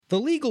The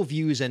legal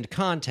views and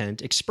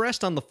content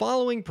expressed on the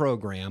following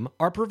program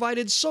are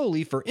provided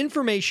solely for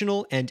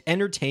informational and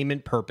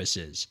entertainment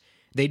purposes.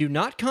 They do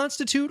not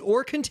constitute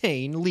or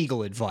contain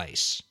legal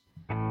advice.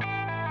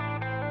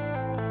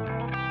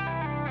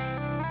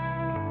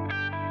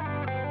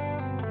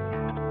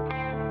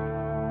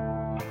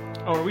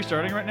 Oh, are we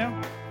starting right now?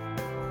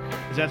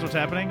 Is that what's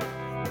happening?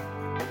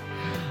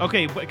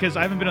 Okay, because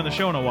I haven't been on the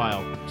show in a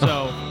while,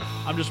 so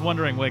I'm just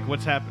wondering, like,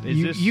 what's happening?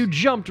 You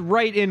jumped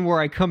right in where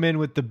I come in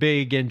with the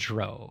big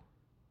intro.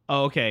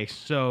 Oh, okay.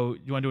 So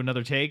you want to do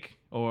another take,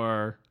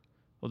 or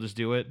we'll just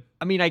do it?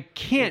 I mean, I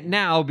can't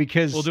now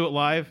because... We'll do it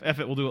live?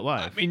 We'll do it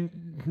live. I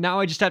mean, now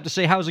I just have to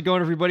say, how's it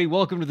going, everybody?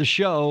 Welcome to the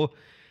show.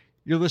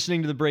 You're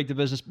listening to the Break the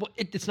Business. Well,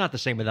 it's not the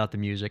same without the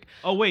music.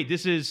 Oh, wait,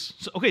 this is...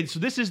 Okay, so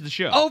this is the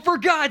show. Oh, for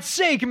God's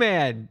sake,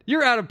 man!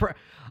 You're out of...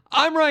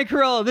 I'm Ryan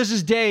Corella. This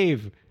is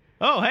Dave.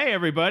 Oh, hey,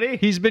 everybody.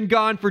 He's been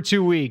gone for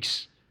 2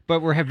 weeks,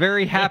 but we're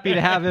very happy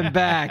to have him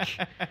back.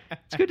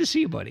 It's good to see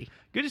you, buddy.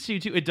 Good to see you,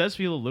 too. It does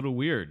feel a little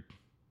weird.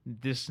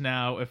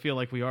 I feel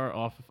like we are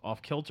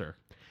off kilter.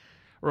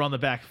 We're on the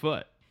back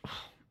foot.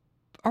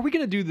 Are we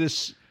going to do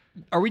this?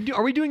 Are we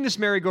doing this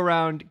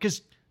merry-go-round?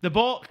 Because the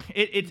ball,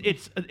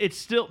 it's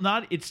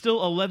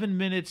still 11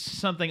 minutes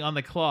something on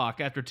the clock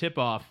after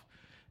tip-off,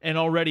 and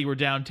already we're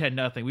down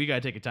 10-0. We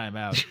got to take a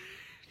timeout.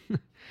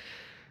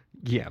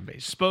 Yeah, basically.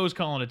 Spo's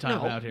calling a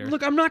timeout here.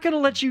 Look, I'm not going to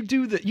let you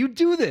do that. You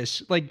do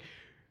this. Like,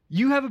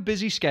 you have a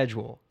busy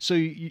schedule. So,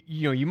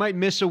 you might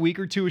miss a week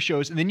or two of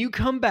shows, and then you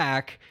come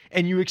back,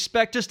 and you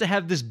expect us to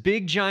have this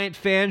big, giant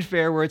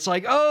fanfare where it's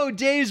like, oh,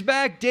 Dave's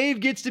back. Dave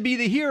gets to be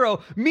the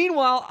hero.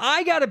 Meanwhile,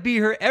 I got to be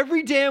here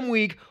every damn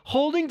week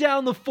holding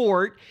down the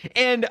fort,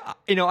 and,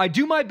 I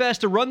do my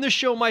best to run this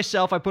show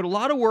myself. I put a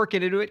lot of work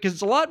into it because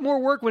it's a lot more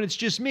work when it's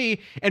just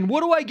me. And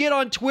what do I get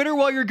on Twitter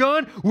while you're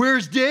gone?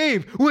 Where's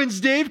Dave? When's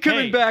Dave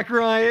coming back,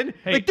 Ryan?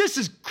 Hey, like, this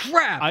is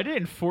crap. I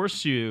didn't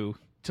force you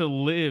to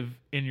live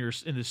in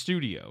the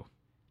studio.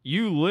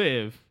 You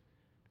live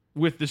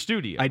with the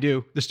studio. I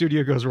do. The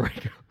studio goes where I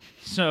go.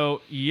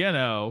 So,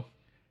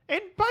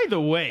 and by the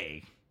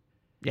way,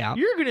 yeah,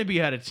 you're going to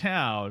be out of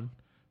town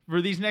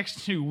for these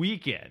next 2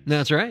 weekends.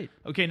 That's right.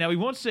 Okay, now we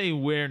won't say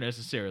where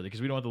necessarily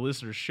because we don't want the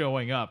listeners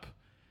showing up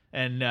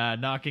and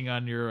knocking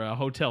on your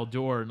hotel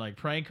door and like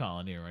prank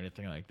calling you or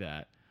anything like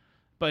that.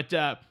 But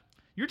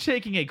you're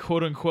taking a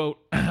quote-unquote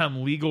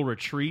legal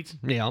retreat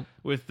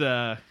with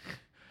your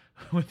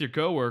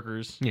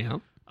coworkers. Yeah.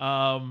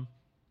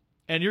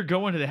 And you're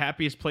going to the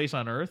happiest place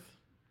on earth?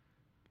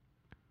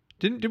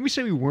 Didn't we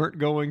say we weren't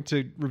going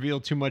to reveal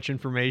too much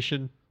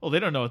information? Well, they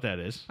don't know what that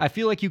is. I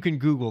feel like you can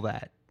Google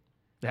that.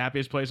 The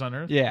happiest place on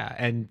earth? Yeah,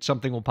 and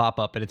something will pop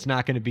up, and it's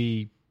not going to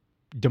be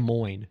Des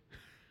Moines.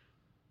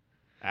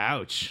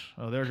 Ouch.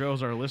 Oh, there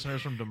goes our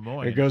listeners from Des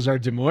Moines. There goes our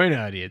Des Moines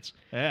audience.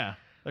 Yeah.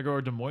 There go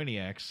our Des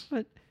Moinesiacs.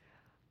 But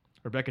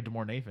Rebecca De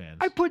Mornay fans.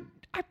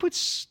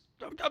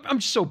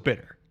 I'm so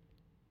bitter.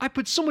 I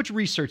put so much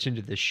research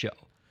into this show.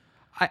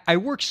 I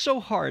work so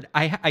hard.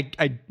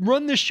 I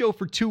run this show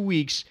for 2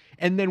 weeks,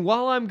 and then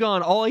while I'm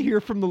gone, all I hear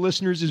from the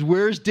listeners is,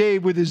 where's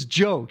Dave with his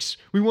jokes?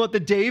 We want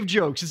the Dave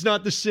jokes. It's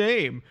not the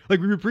same.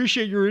 Like, we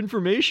appreciate your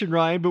information,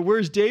 Ryan, but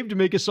where's Dave to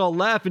make us all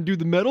laugh and do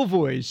the metal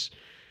voice?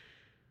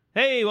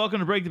 Hey, welcome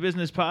to Break the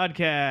Business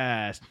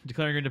Podcast,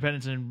 declaring your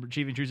independence and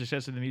achieving true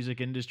success in the music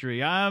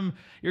industry. I'm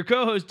your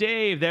co-host,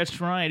 Dave.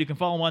 That's Ryan. You can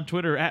follow him on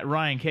Twitter at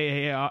Ryan,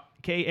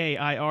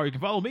 K-A-I-R. You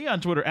can follow me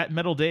on Twitter at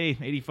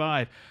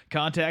MetalDave85.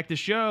 Contact the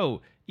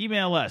show.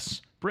 Email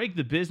us,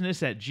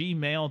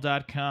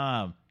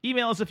 breakthebusiness@gmail.com.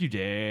 Email us if you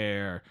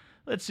dare.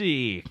 Let's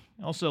see.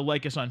 Also,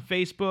 like us on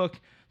Facebook.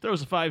 Throw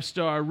us a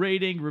 5-star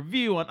rating,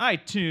 review on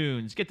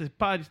iTunes. Get the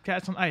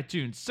podcast on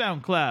iTunes,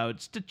 SoundCloud,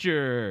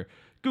 Stitcher,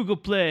 Google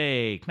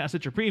Play. Now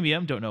Stitcher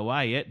Premium. Don't know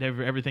why yet.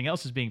 Everything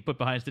else is being put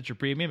behind Stitcher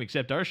Premium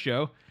except our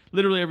show.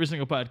 Literally every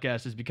single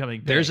podcast is becoming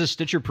paid. There's a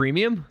Stitcher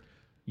Premium?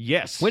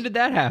 Yes. When did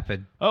that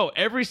happen? Oh,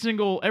 every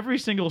single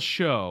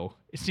show,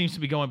 it seems to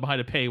be going behind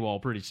a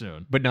paywall pretty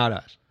soon. But not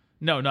us.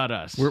 No, not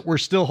us. We're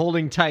still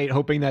holding tight,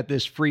 hoping that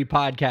this free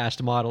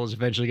podcast model is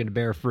eventually going to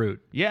bear fruit.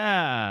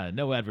 Yeah,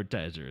 no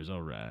advertisers.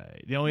 All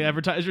right. The only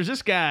advertiser is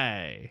this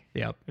guy.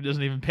 Yep. Who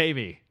doesn't even pay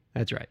me.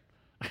 That's right.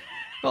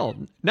 Well,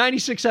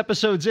 96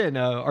 episodes in,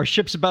 our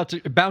ship's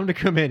bound to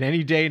come in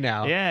any day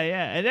now. Yeah.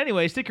 And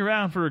anyway, stick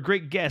around for a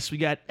great guest. We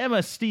got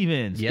Emma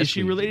Stevens. Yes, is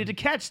she related to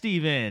Cat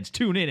Stevens?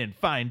 Tune in and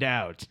find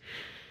out.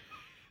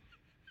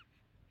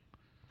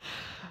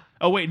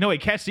 Oh, wait,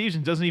 Cat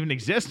Stevens doesn't even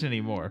exist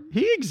anymore.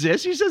 He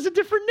exists. He says a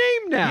different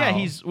name now. Yeah,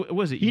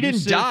 he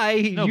didn't die.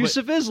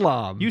 Yusuf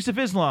Islam. Yusuf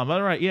Islam.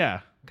 All right, yeah.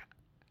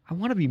 I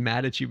want to be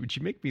mad at you, but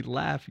you make me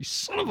laugh. You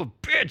son of a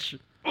bitch.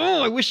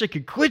 Oh, I wish I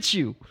could quit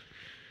you.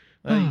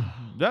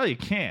 Well, you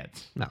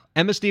can't. No,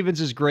 Emma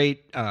Stevens is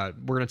great. We're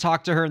going to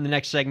talk to her in the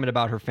next segment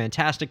about her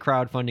fantastic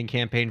crowdfunding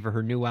campaign for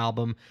her new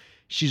album.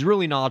 She's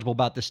really knowledgeable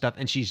about this stuff,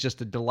 and she's just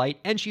a delight,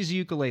 and she's a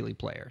ukulele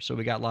player, so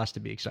we got lots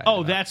to be excited about.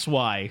 Oh, that's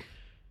why.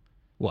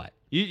 What?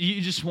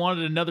 You just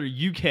wanted another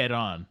uke head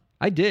on.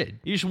 I did.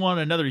 You just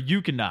wanted another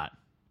Ukenaut.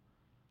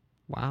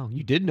 Wow,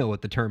 you did know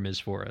what the term is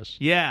for us.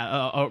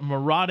 Yeah, a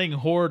marauding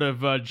horde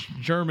of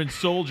German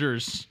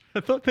soldiers.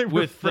 I thought they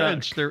were with,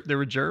 French. They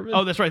were German?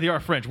 Oh, that's right. They are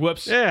French.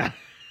 Whoops. Yeah.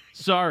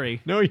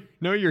 Sorry. No,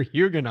 your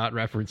Huguenot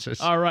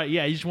references. All right.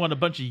 Yeah, you just want a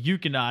bunch of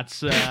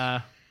Huguenots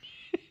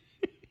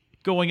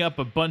going up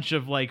a bunch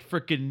of, like,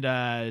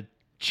 frickin'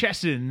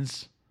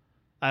 Chessons.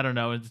 I don't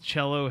know.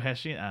 Cello,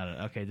 Hessian. I don't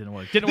know. Okay, didn't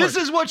work. This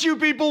is what you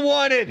people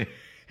wanted.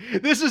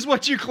 This is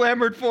what you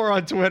clamored for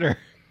on Twitter.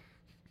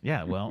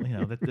 Yeah, well, you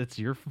know, that's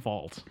your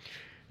fault.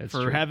 That's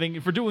for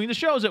true. for doing the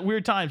shows at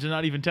weird times and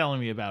not even telling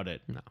me about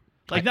it. No.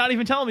 Like, not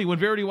even telling me when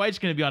Verity White's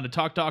going to be on to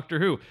talk Doctor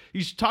Who.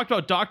 You talked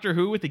about Doctor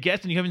Who with the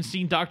guest, and you haven't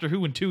seen Doctor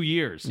Who in 2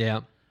 years.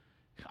 Yeah.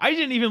 I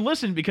didn't even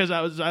listen because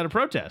I was at a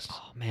protest.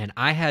 Oh, man,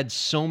 I had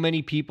so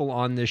many people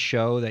on this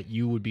show that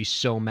you would be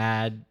so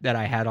mad that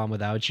I had on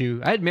without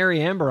you. I had Mary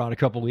Amber on a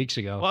couple weeks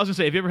ago. Well, I was going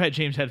to say, if you ever had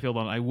James Hetfield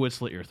on, I would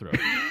slit your throat.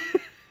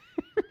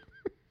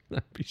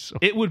 That'd be so.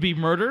 It would be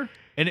murder,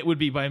 and it would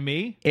be by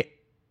me.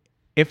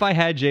 If I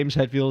had James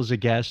Hetfield as a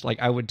guest,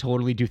 like, I would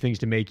totally do things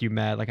to make you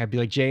mad. Like, I'd be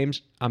like,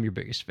 James, I'm your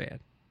biggest fan.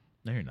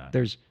 No, you're not.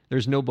 There's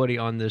nobody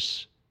on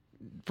this.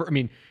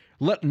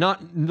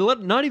 Not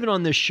even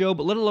on this show,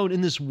 but let alone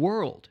in this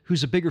world,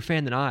 who's a bigger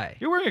fan than I.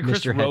 You're wearing a Chris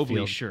Mr. Robley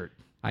Hetfield. shirt.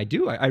 I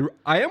do.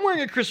 I am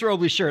wearing a Chris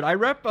Robley shirt. I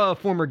rep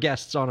former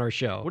guests on our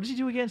show. What does he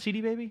do again?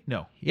 CD Baby?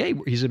 No. Yeah,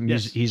 he's a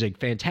Yes. he's a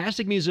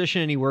fantastic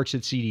musician, and he works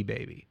at CD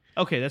Baby.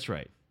 Okay, that's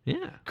right.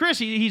 Yeah, Chris,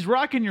 he's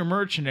rocking your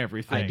merch and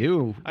everything. I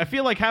do. I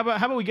feel like how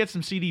about we get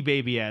some CD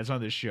Baby ads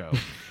on this show?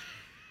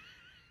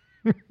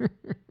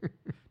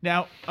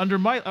 Now, under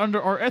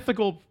our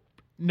ethical,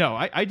 no,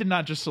 I did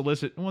not just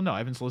solicit. Well, no, I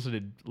haven't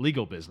solicited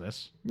legal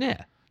business.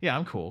 Yeah. Yeah,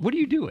 I'm cool. What are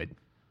you doing?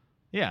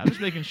 Yeah, I'm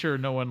just making sure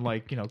no one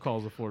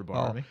calls the Ford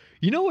bar on me.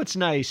 You know what's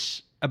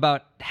nice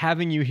about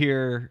having you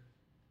here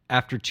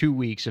after 2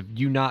 weeks of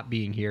you not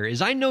being here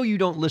is I know you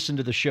don't listen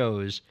to the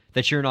shows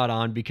that you're not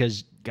on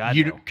because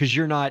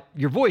you're not,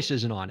 your voice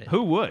isn't on it.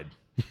 Who would?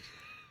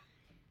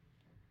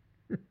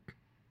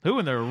 Who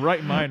in their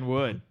right mind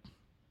would?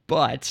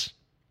 But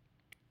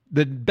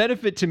the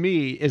benefit to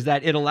me is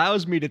that it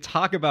allows me to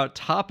talk about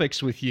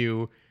topics with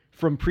you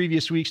from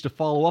previous weeks to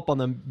follow up on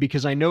them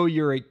because I know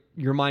your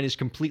mind is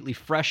completely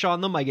fresh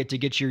on them. I get to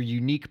get your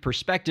unique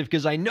perspective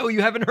because I know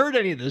you haven't heard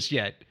any of this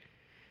yet.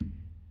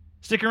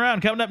 Stick around.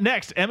 Coming up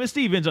next, Emma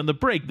Stevens on The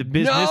Break, the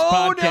business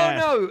podcast.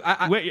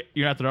 No. Wait,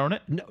 you're not throwing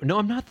it? No,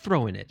 I'm not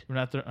throwing it. We're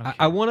not throwing. Okay.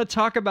 I want to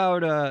talk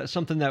about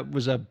something that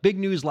was a big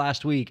news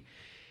last week.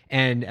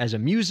 And as a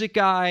music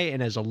guy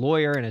and as a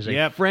lawyer and as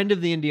a friend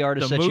of the indie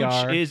artist the that you mooch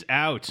are. is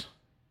out.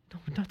 No,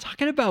 we're not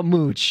talking about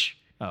mooch.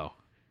 Oh.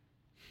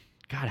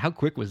 God, how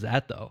quick was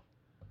that, though?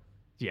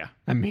 Yeah.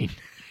 I mean,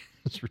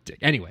 it's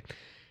ridiculous. Anyway,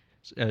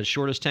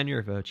 shortest tenure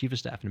of chief of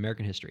staff in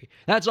American history.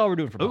 That's all we're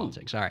doing for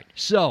politics. All right.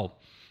 So,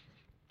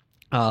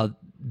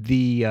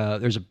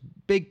 there's a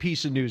big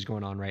piece of news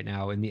going on right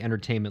now in the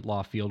entertainment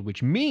law field,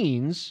 which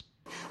means...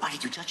 Why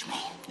did you judge me?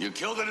 You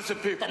killed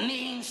innocent people. The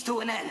means to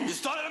an end. You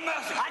started a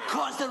massacre. I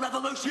caused the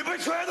revolution. You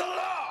betrayed the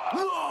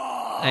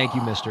law. Thank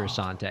you, Mr.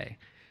 Asante.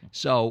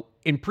 So,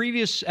 in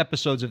previous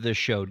episodes of this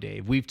show,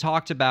 Dave, we've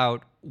talked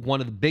about one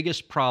of the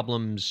biggest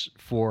problems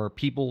for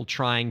people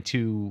trying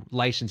to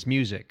license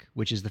music,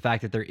 which is the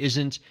fact that there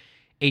isn't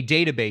a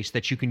database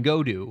that you can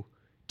go to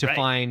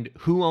find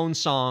who owns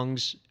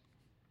songs,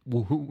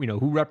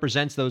 who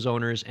represents those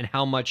owners, and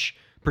how much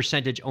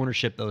percentage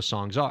ownership those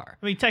songs are.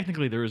 I mean,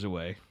 technically there is a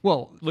way.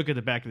 Well, look at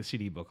the back of the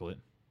CD booklet.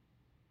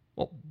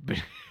 Well,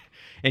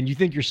 and you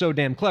think you're so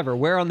damn clever.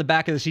 Where on the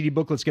back of the CD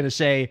booklet's going to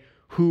say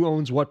who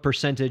owns what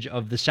percentage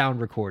of the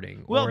sound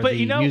recording or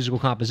the musical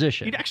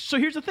composition? So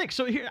here's the thing.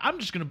 So here I'm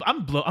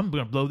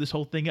gonna blow this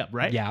whole thing up,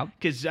 right? Yeah.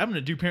 Because I'm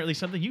gonna do apparently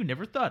something you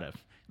never thought of.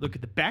 Look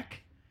at the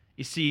back.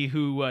 You see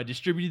who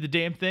distributed the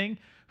damn thing,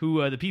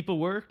 who the people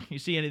were. You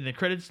see any of the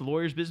credits, the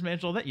lawyers, business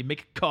managers, all that. You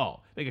make a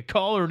call. Make a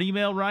call or an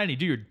email, Ryan. You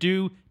do your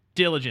due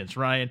diligence,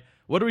 Ryan.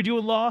 What do we do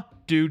in law?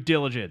 Due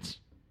diligence.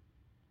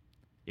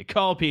 You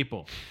call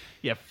people.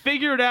 You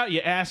figure it out.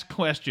 You ask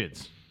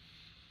questions.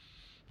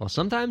 Well,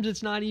 sometimes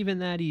it's not even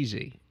that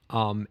easy.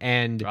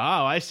 And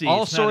I see.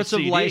 All it's sorts not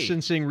a of CD.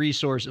 licensing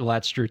resources. Well,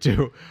 that's true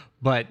too.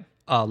 But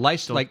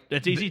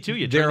that's easy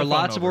too. There are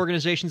lots of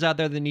organizations out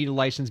there that need to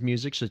license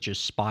music, such as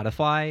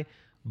Spotify,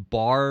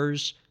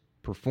 bars,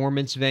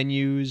 performance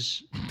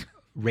venues,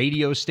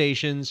 radio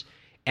stations,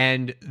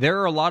 and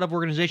there are a lot of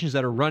organizations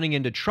that are running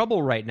into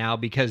trouble right now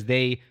because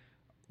they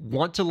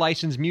want to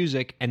license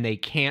music and they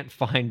can't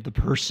find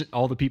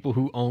all the people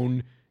who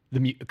own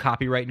the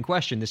copyright in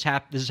question. This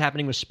is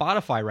happening with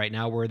Spotify right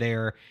now, where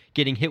they're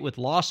getting hit with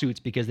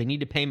lawsuits because they need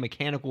to pay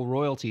mechanical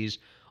royalties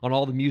on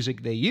all the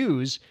music they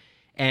use,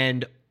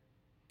 and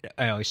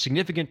a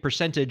significant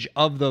percentage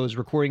of those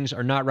recordings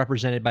are not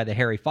represented by the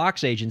Harry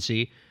Fox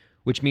agency,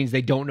 which means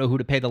they don't know who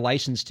to pay the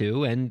license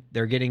to, and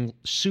they're getting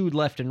sued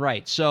left and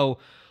right. So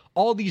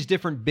all these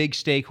different big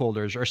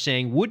stakeholders are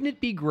saying, wouldn't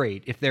it be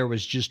great if there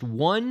was just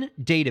one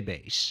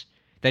database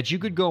that you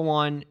could go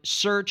on,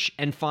 search,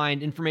 and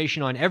find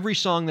information on every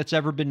song that's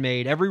ever been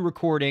made, every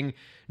recording,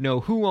 know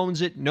who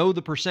owns it, know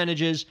the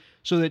percentages,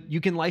 so that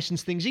you can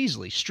license things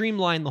easily,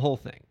 streamline the whole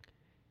thing.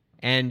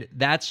 And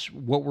that's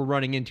what we're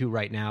running into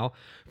right now.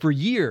 For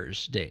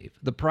years, Dave,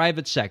 the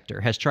private sector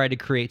has tried to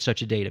create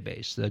such a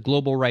database, the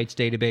global rights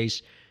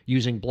database,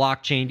 using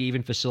blockchain to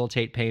even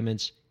facilitate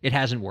payments. It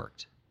hasn't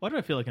worked. Why do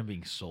I feel like I'm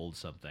being sold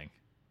something?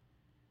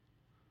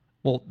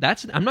 Well,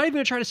 I'm not even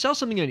going to try to sell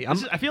something to you.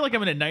 I feel like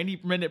I'm in a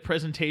 90-minute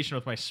presentation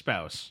with my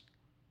spouse.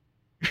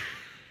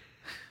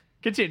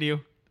 Continue.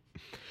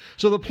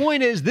 So the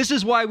point is, this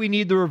is why we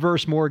need the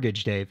reverse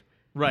mortgage, Dave.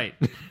 Right.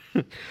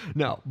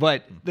 No,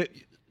 but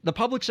the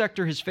public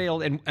sector has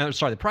failed, and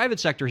the private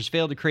sector has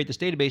failed to create this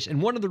database.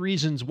 And one of the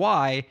reasons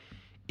why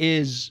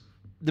is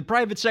the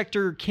private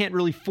sector can't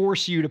really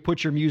force you to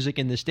put your music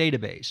in this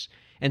database.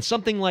 And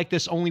something like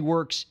this only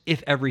works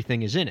if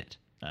everything is in it.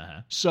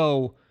 Uh-huh.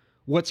 So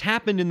what's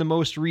happened in the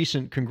most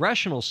recent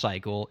congressional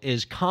cycle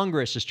is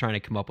Congress is trying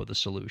to come up with a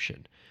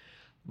solution.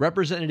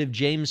 Representative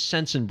James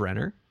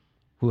Sensenbrenner,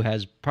 who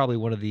has probably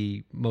one of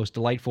the most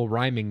delightful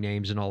rhyming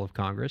names in all of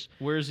Congress.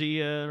 Where's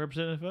he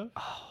representative of?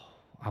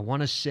 I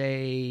want to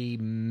say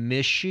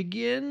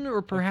Michigan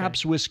or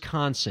perhaps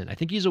Wisconsin. I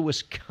think he's a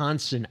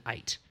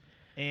Wisconsinite.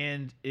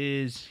 And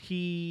is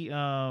he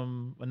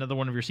another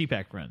one of your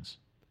CPAC friends?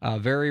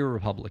 Very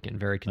Republican,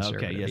 very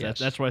conservative. Okay, yes.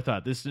 That's what I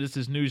thought. This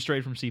is news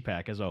straight from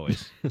CPAC, as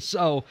always.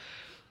 So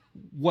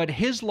what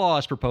his law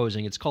is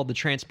proposing, it's called the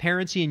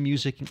Transparency in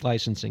Music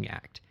Licensing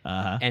Act.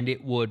 Uh-huh. And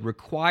it would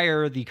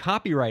require the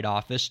Copyright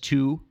Office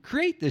to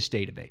create this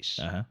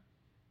database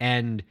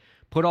and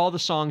put all the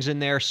songs in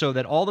there so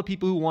that all the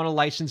people who want to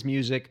license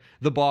music,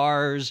 the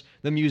bars,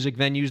 the music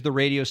venues, the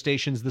radio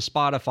stations, the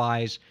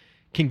Spotifys,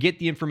 can get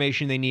the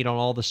information they need on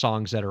all the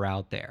songs that are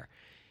out there.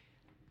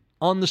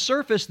 On the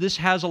surface, this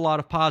has a lot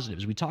of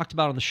positives. We talked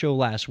about on the show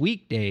last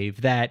week,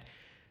 Dave, that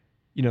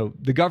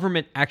the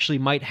government actually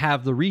might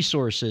have the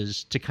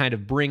resources to kind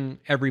of bring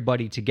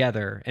everybody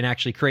together and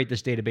actually create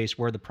this database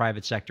where the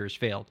private sector has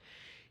failed.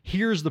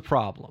 Here's the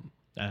problem,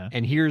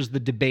 and here's the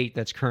debate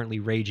that's currently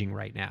raging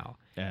right now,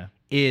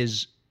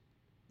 is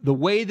the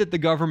way that the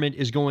government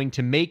is going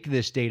to make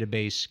this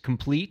database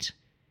complete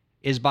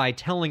is by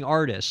telling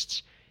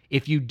artists,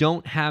 if you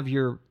don't have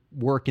your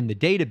work in the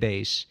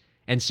database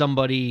and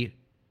somebody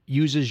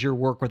uses your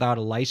work without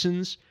a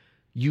license,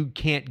 you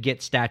can't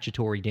get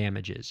statutory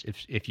damages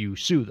if you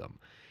sue them.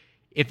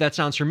 If that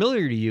sounds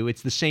familiar to you,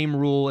 it's the same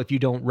rule if you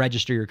don't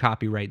register your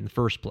copyright in the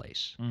first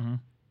place. Mm-hmm.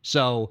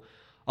 So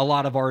a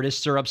lot of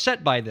artists are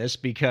upset by this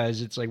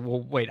because it's like,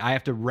 well, wait, I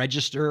have to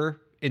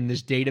register in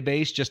this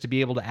database just to be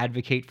able to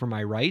advocate for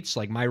my rights?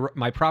 Like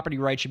my property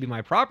rights should be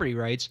my property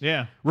rights,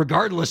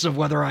 regardless of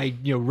whether I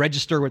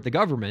register with the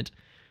government.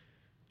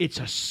 It's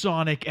a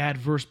sonic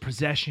adverse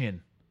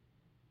possession.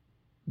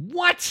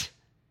 What?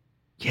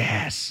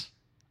 Yes.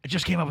 I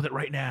just came up with it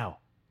right now.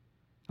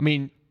 I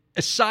mean,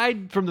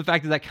 aside from the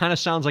fact that kind of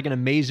sounds like an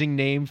amazing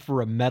name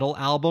for a metal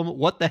album,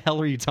 what the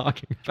hell are you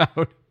talking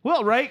about?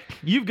 Well, right,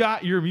 you've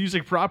got your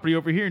music property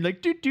over here and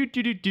like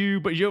do,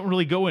 but you don't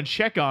really go and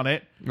check on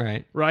it.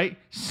 Right?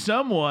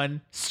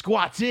 Someone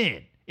squats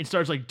in and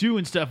starts like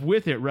doing stuff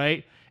with it,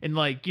 right? And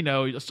like,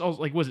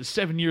 was it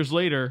 7 years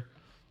later,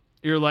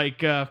 you're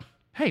like,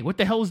 hey, what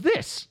the hell is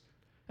this?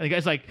 And the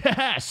guy's like,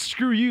 haha,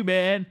 screw you,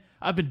 man.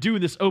 I've been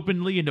doing this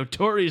openly and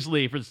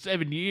notoriously for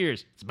 7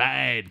 years. It's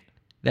mine.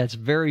 That's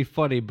very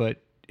funny,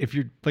 but if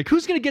you're like,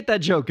 who's going to get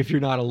that joke if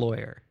you're not a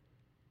lawyer?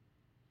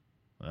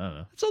 I don't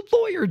know. It's a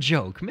lawyer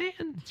joke, man.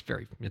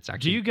 It's actually.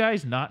 Do you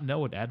guys not know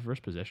what adverse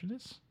possession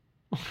is?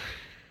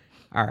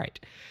 All right.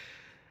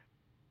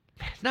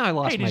 Now I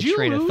lost my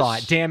train of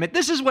thought. Damn it.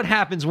 This is what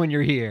happens when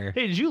you're here.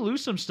 Hey, did you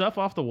lose some stuff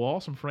off the wall?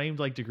 Some framed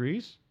like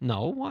degrees?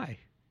 No, why?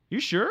 You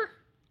sure?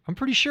 I'm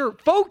pretty sure.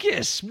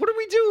 Focus. What are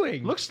we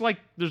doing? Looks like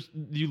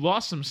you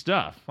lost some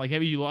stuff. Like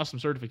maybe you lost some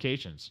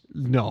certifications.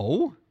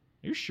 No.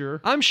 You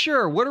sure? I'm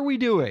sure. What are we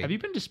doing? Have you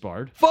been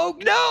disbarred?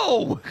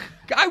 No.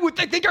 I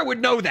think I would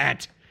know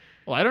that.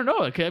 Well, I don't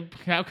know.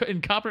 How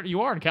incompetent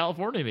you are in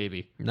California,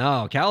 maybe.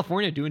 No,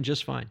 California doing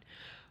just fine.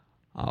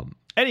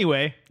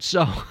 Anyway,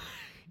 so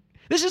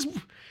this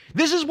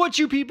is what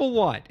you people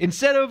want.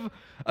 Instead of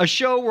a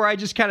show where I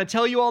just kind of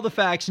tell you all the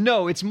facts,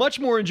 no, it's much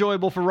more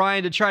enjoyable for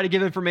Ryan to try to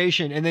give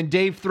information and then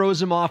Dave throws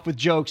him off with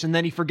jokes and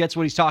then he forgets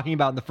what he's talking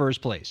about in the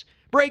first place.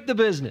 Break the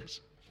business.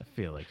 I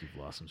feel like you've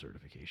lost some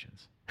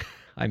certifications.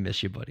 I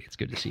miss you, buddy. It's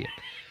good to see you.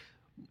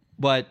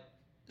 But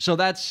so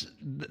that's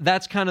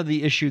kind of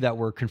the issue that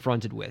we're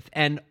confronted with.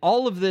 And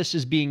all of this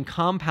is being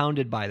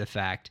compounded by the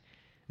fact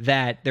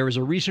that there was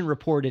a recent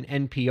report in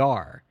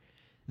NPR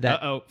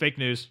that... fake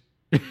news.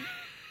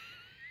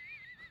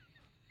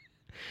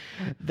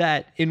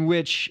 that in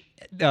which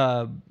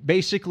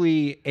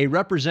basically a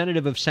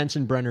representative of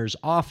Sensenbrenner's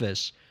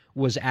office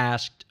was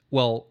asked,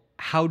 well,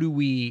 how are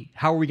we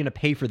going to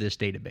pay for this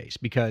database?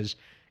 Because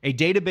a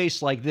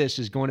database like this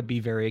is going to be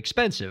very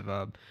expensive.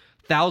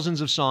 Thousands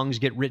of songs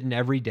get written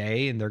every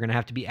day, and they're going to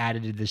have to be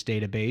added to this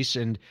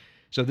database. And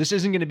So this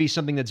isn't going to be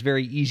something that's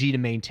very easy to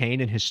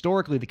maintain. And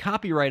historically, the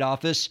Copyright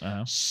Office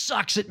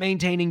sucks at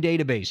maintaining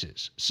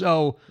databases.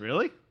 So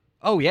Really?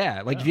 oh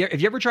yeah, like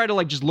if you ever try to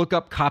like just look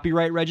up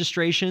copyright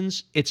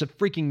registrations, it's a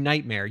freaking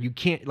nightmare. You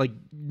can't like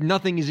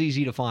nothing is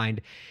easy to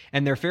find,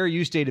 and their fair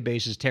use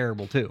database is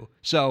terrible too.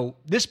 So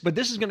this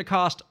is going to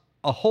cost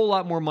a whole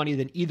lot more money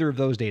than either of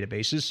those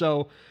databases.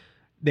 So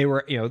they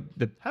were,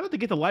 How about they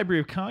get the Library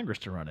of Congress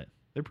to run it?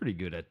 They're pretty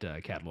good at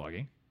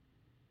cataloging.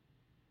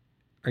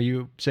 Are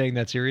you saying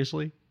that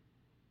seriously?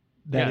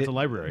 Yeah, it's a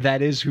library.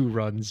 That is who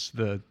runs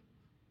the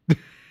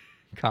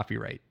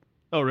copyright.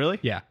 Oh, really?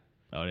 Yeah.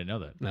 Oh, I didn't know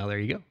that. Now there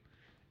you go.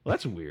 Well,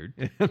 that's weird.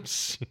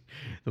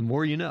 The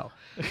more you know.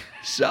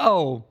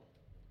 So,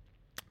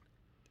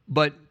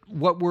 but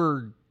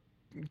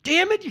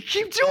damn it, you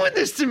keep doing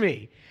this to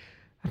me.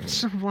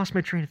 I've lost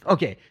my train of thought.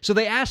 Okay, so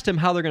they asked him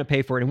how they're going to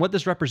pay for it, and what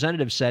this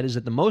representative said is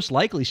that the most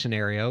likely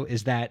scenario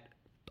is that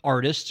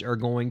artists are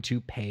going to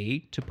pay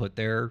to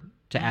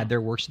add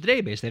their works to the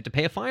database. They have to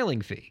pay a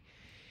filing fee.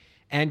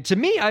 And to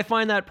me, I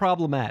find that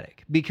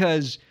problematic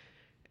because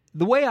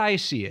the way I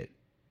see it,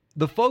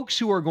 the folks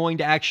who are going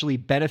to actually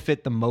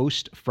benefit the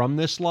most from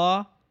this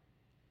law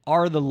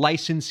are the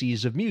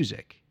licensees of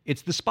music.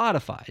 It's the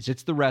Spotifys,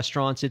 it's the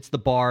restaurants, it's the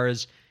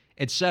bars,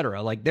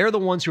 etc. Like they're the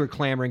ones who are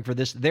clamoring for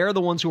this. They're the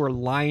ones who are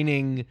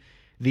lining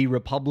the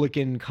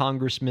Republican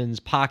congressmen's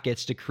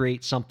pockets to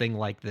create something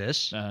like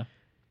this.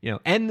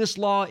 And this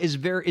law is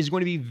going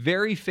to be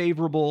very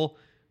favorable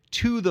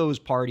to those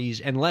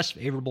parties and less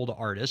favorable to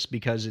artists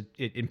because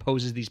it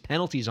imposes these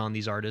penalties on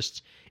these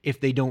artists if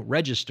they don't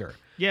register.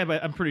 Yeah,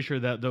 but I'm pretty sure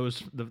that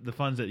the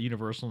funds that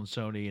Universal and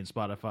Sony and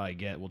Spotify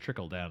get will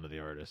trickle down to the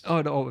artists.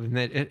 Oh no, and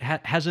it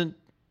hasn't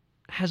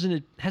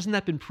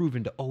that been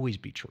proven to always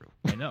be true?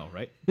 I know,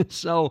 right?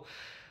 So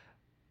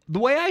the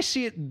way I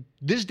see it,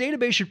 this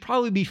database should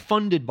probably be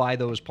funded by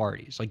those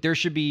parties. Like there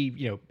should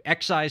be,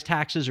 excise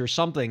taxes or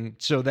something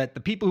so that the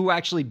people who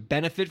actually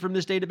benefit from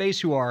this database,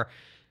 who are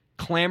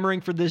clamoring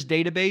for this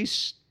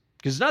database,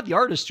 because it's not the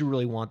artists who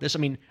really want this. I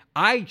mean,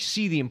 I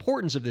see the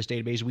importance of this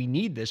database. We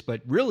need this, but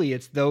really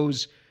it's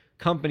those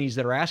companies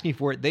that are asking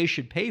for it. They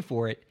should pay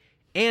for it.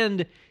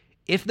 And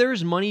if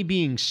there's money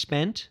being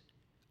spent,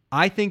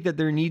 I think that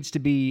there needs to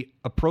be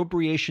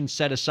appropriation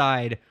set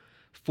aside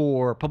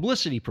for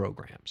publicity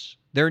programs.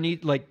 There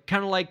need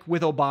kind of like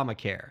with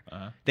Obamacare.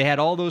 They had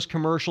all those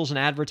commercials and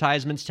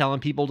advertisements telling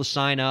people to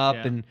sign up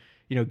and,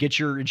 get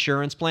your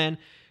insurance plan.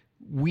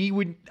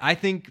 I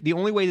think the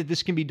only way that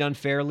this can be done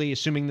fairly,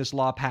 assuming this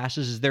law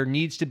passes, is there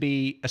needs to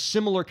be a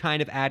similar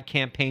kind of ad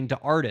campaign to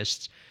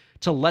artists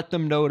to let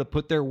them know to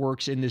put their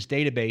works in this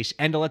database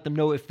and to let them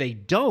know if they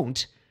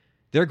don't,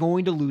 they're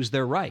going to lose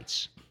their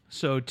rights.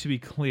 So to be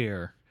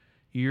clear,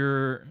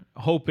 you're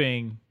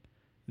hoping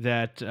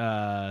that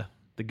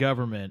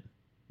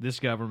this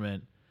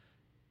government,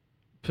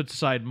 puts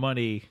aside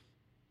money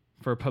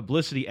for a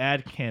publicity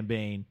ad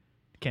campaign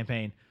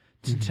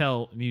to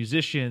tell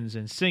musicians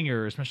and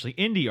singers, especially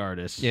indie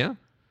artists,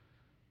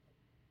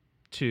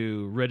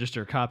 to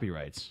register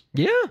copyrights.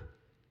 Yeah.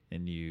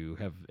 And you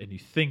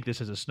think this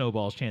has a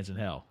snowball's chance in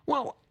hell.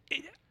 Well,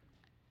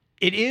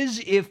 it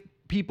is if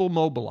people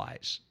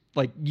mobilize.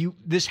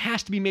 This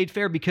has to be made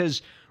fair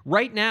because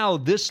right now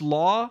this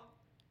law,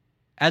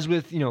 as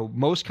with,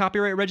 most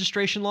copyright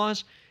registration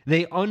laws,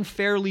 they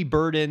unfairly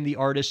burden the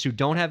artists who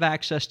don't have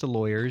access to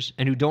lawyers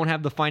and who don't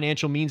have the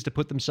financial means to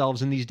put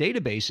themselves in these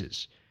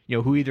databases.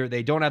 Who either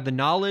they don't have the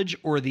knowledge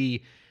or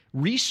the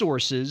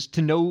resources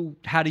to know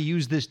how to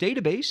use this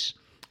database.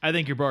 I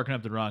think you're barking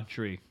up the wrong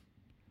tree.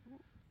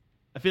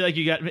 I feel like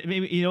you got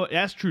maybe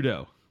ask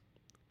Trudeau.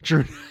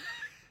 True.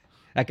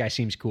 That guy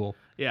seems cool.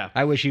 Yeah.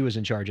 I wish he was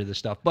in charge of this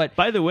stuff. But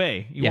by the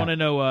way, you want to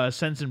know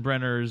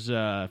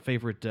Sensenbrenner's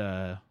favorite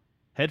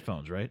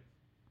headphones, right?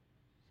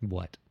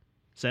 What?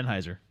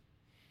 Sennheiser.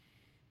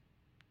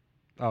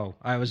 Oh,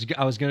 I was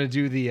gonna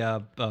do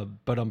the but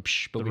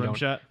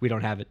we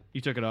don't have it.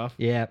 You took it off?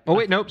 Yeah. Oh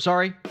wait, nope.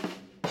 Sorry.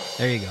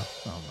 There you go.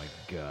 Oh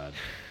my god,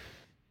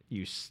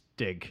 you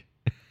stink.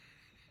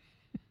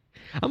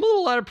 I'm a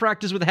little out of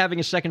practice with having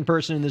a second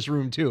person in this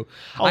room too.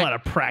 Out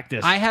of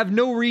practice. I have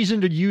no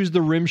reason to use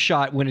the rim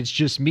shot when it's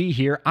just me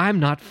here. I'm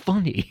not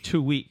funny.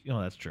 2 weeks.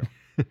 Oh, that's true.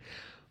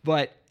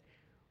 But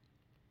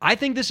I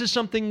think this is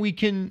something we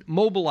can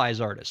mobilize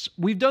artists.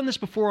 We've done this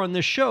before on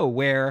this show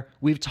where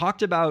we've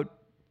talked about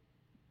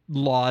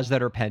laws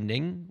that are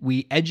pending.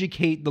 We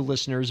educate the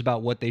listeners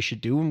about what they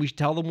should do, and we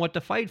tell them what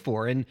to fight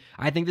for. And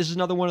I think this is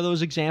another one of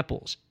those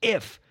examples.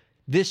 If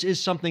this is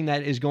something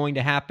that is going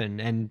to happen,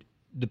 and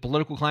the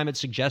political climate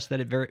suggests that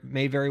it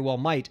may very well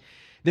might,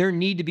 there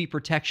need to be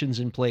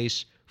protections in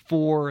place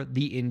for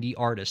the indie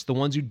artists, the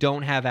ones who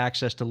don't have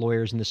access to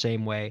lawyers in the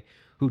same way,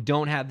 who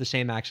don't have the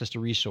same access to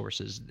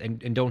resources,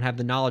 and don't have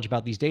the knowledge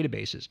about these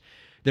databases.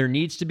 There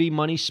needs to be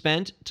money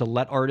spent to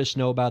let artists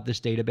know about this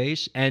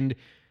database, and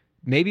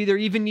maybe there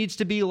even needs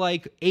to be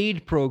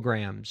aid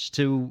programs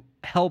to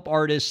help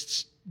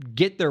artists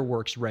get their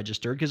works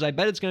registered, because I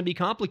bet it's going to be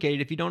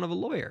complicated if you don't have a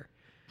lawyer.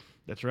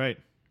 That's right.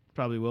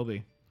 Probably will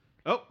be.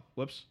 Oh,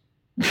 whoops.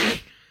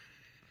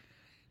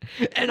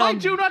 And My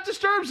Do Not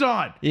Disturb's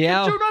on.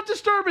 Yeah. The Do Not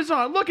Disturb is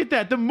on. Look at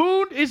that. The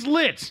moon is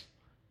lit.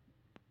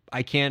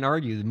 I can't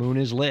argue. The moon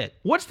is lit.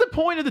 What's the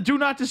point of the Do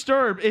Not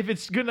Disturb if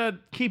it's going to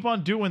keep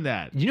on doing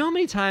that? You know how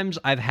many times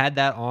I've had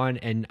that on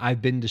and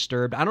I've been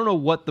disturbed? I don't know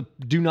what the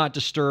Do Not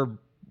Disturb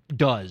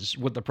does,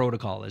 what the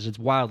protocol is. It's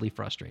wildly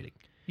frustrating.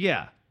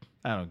 Yeah,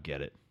 I don't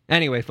get it.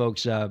 Anyway,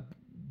 folks,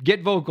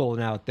 get vocal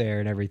out there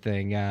and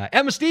everything.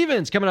 Emma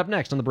Stevens coming up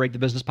next on the Break the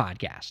Business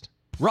podcast.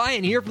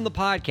 Ryan here from the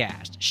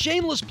podcast.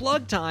 Shameless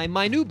plug time.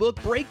 My new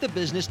book, Break the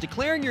Business,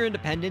 Declaring Your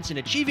Independence and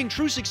Achieving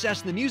True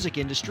Success in the Music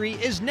Industry,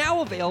 is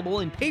now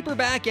available in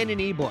paperback and an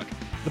ebook.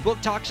 The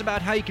book talks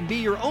about how you can be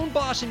your own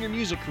boss in your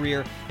music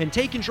career and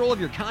take control of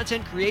your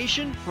content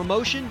creation,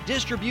 promotion,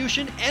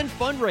 distribution, and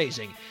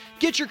fundraising.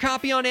 Get your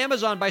copy on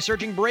Amazon by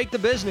searching Break the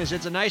Business.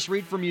 It's a nice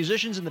read for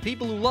musicians and the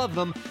people who love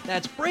them.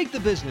 That's Break the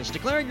Business,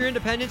 Declaring Your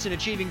Independence and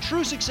Achieving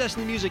True Success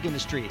in the Music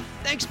Industry.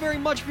 Thanks very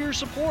much for your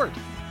support.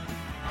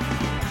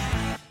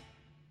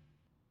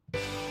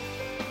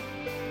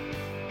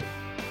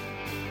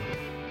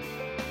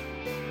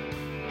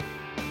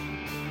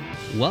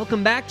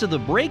 Welcome back to the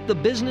Break the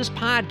Business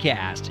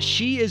podcast.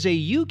 She is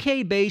a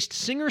UK-based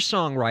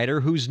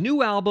singer-songwriter whose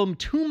new album,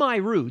 To My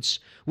Roots,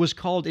 was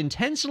called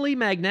Intensely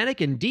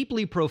Magnetic and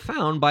Deeply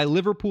Profound by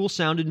Liverpool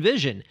Sound and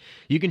Vision.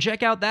 You can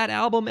check out that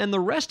album and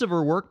the rest of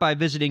her work by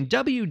visiting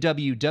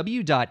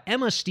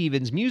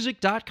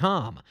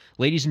www.emmastevensmusic.com.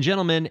 Ladies and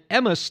gentlemen,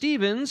 Emma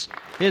Stevens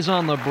is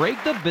on the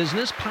Break the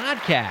Business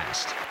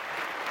podcast.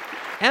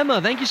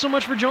 Emma, thank you so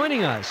much for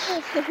joining us.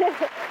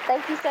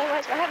 Thank you so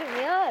much for having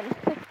me on.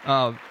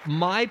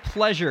 My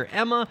pleasure.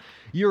 Emma,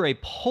 you're a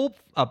pulp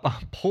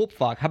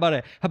fuck. How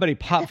about a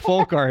pop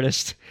folk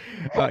artist?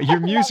 Your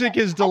music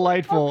is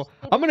delightful.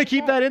 I'm going to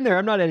keep that in there.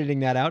 I'm not editing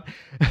that out.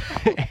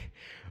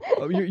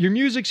 Your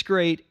music's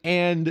great.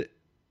 And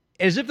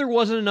as if there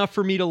wasn't enough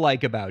for me to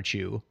like about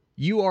you,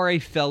 you are a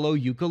fellow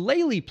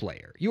ukulele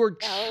player. You are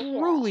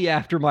truly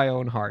after my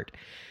own heart.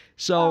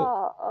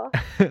 So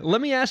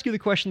let me ask you the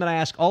question that I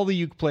ask all the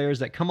uke players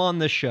that come on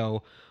this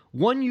show.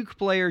 One uke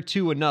player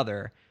to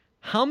another.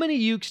 How many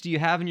ukes do you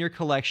have in your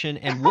collection,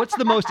 and what's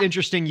the most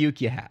interesting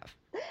uke you have?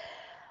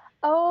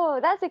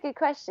 Oh, that's a good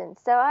question.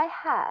 So I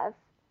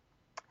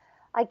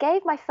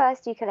gave my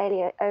first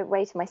ukulele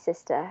away to my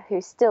sister,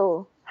 who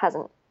still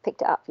hasn't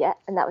picked it up yet,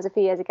 and that was a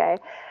few years ago.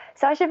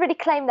 So I should really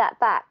claim that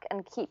back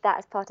and keep that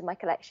as part of my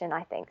collection,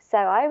 I think. So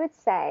I would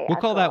say... We'll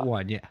call that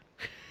one, yeah.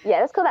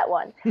 Yeah, let's call that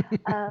one. 2,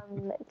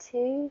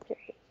 3,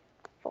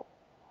 4.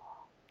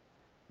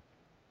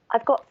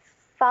 I've got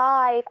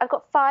 5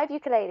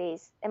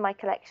 ukuleles in my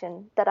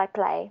collection that I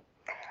play.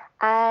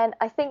 And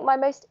I think my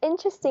most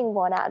interesting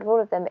one out of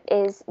all of them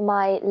is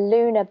my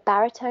Luna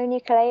baritone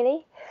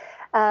ukulele.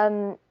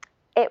 I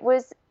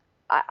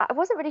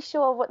wasn't really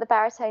sure what the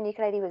baritone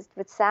ukulele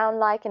would sound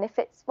like, and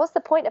what's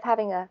the point of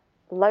having a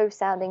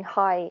low-sounding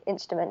high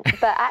instrument?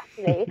 But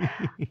actually,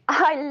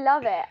 I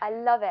love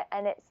it,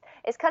 and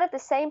it's kind of the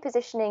same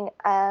positioning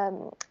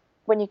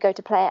when you go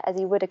to play it as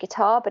you would a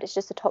guitar, but it's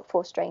just the top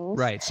 4 strings.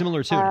 Right,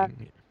 similar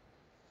tuning.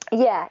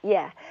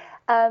 Yeah.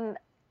 And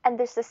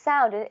there's the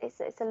sound.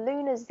 It's a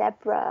Luna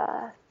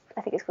Zebra.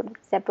 I think it's called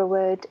Zebra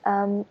Wood.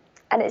 And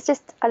it's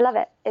just, I love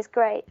it. It's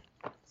great.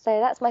 So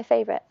that's my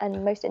favorite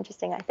and most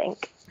interesting, I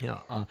think. Yeah.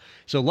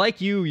 So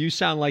like you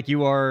sound like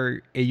you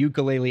are a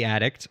ukulele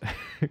addict.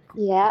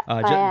 Yeah,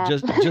 I am.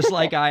 just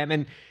like I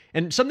am.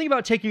 And something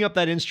about taking up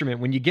that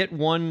instrument, when you get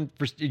one,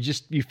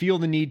 you feel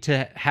the need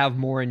to have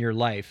more in your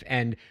life.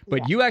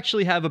 But you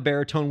actually have a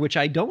baritone, which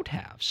I don't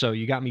have. So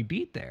you got me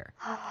beat there.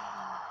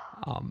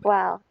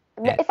 Wow.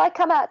 If I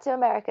come out to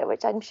America,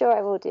 which I'm sure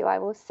I will do, I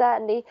will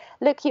certainly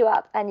look you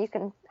up and you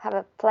can have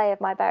a play of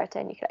my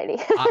baritone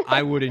ukulele.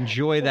 I would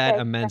enjoy that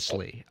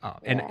immensely.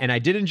 And I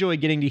did enjoy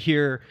getting to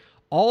hear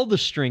all the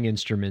string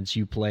instruments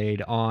you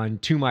played on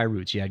To My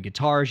Roots. You had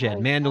guitars, you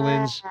had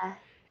mandolins.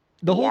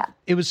 Yeah.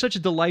 It was such a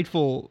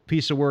delightful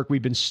piece of work.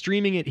 We've been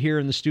streaming it here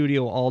in the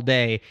studio all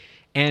day.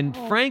 And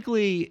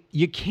frankly,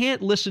 you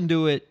can't listen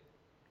to it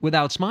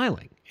without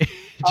smiling. It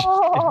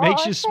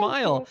makes you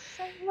smile.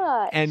 Thank you so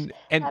much. And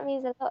that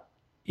means a lot.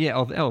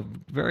 Yeah.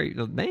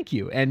 Thank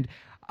you. And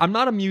I'm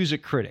not a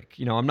music critic.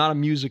 I'm not a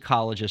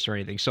musicologist or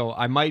anything. So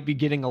I might be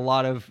getting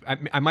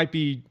I might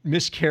be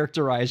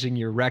mischaracterizing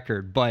your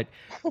record. But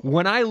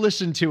when I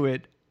listened to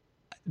it,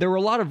 there were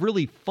a lot of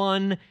really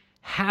fun,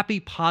 happy,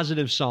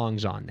 positive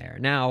songs on there.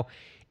 Now,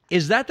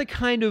 is that the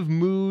kind of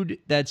mood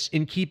that's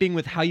in keeping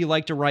with how you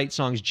like to write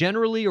songs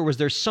generally, or was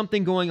there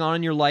something going on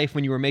in your life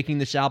when you were making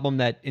this album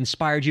that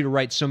inspired you to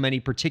write so many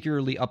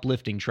particularly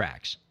uplifting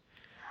tracks?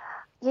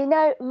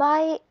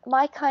 My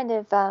kind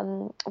of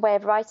way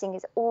of writing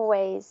is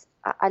always,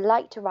 I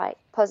like to write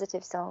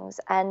positive songs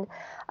and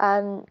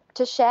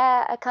to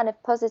share a kind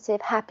of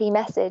positive, happy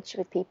message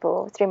with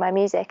people through my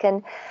music.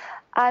 And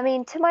I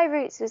mean, To My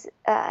Roots was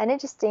an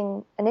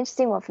interesting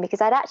one for me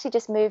because I'd actually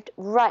just moved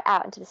right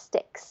out into the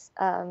sticks,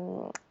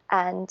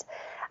 and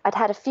I'd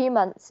had a few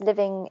months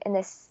living in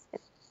this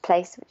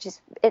place, which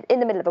is in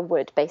the middle of a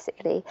wood,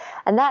 basically.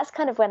 And that's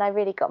kind of when I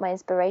really got my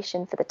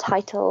inspiration for the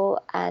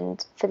title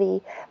and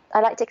I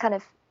like to kind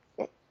of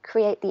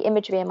create the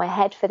imagery in my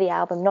head for the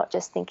album, not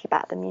just thinking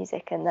about the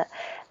music and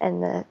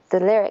the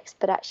lyrics,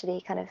 but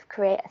actually kind of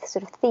create a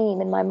sort of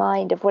theme in my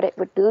mind of what it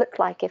would look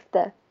like if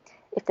the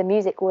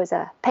music was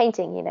a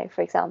painting,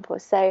 for example.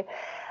 So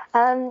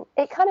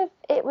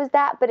it was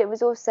that, but it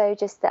was also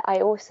just that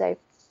I also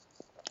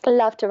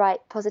love to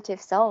write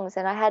positive songs.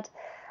 And I had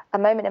a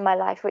moment in my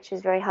life which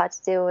was very hard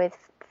to deal with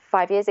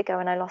 5 years ago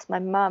when I lost my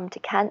mum to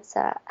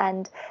cancer.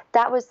 And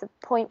that was the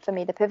point for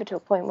me, the pivotal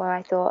point where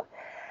I thought,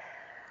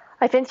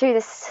 I've been through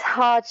this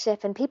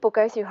hardship, and people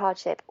go through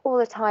hardship all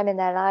the time in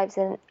their lives.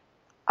 And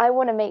I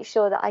want to make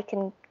sure that I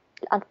can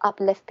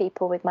uplift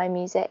people with my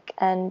music.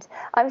 And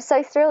I'm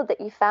so thrilled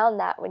that you found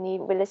that when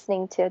you were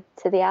listening to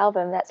the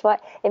album. That's why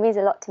it means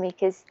a lot to me,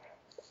 because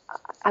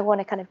I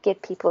want to kind of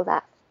give people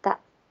that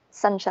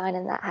sunshine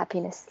and that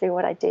happiness through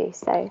what I do.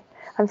 So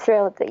I'm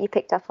thrilled that you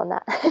picked up on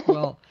that.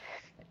 Well,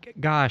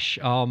 gosh,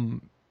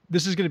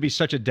 this is going to be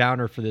such a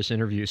downer for this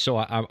interview. So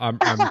I'm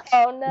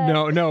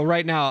Oh, no,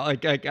 right now,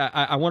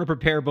 I want to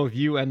prepare both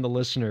you and the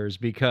listeners,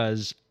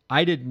 because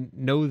I didn't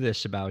know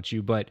this about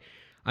you, but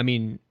I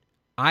mean,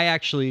 I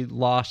actually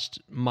lost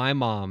my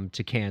mom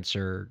to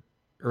cancer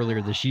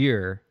earlier this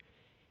year.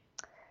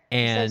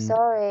 And I'm so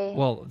sorry.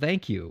 Well,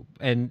 thank you.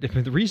 And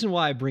the reason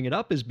why I bring it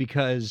up is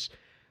because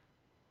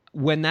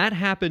when that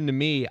happened to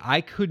me,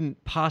 I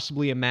couldn't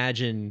possibly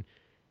imagine,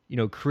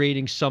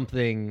 creating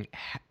something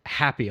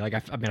happy. Like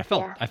I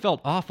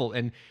felt awful,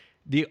 and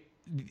the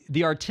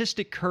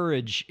artistic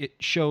courage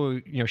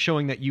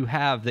showing that you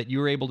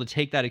were able to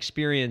take that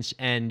experience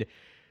and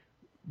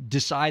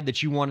decide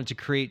that you wanted to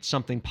create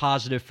something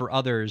positive for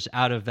others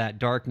out of that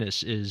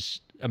darkness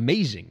is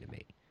amazing to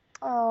me.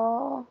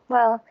 Oh,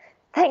 well,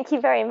 thank you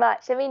very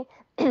much. I mean,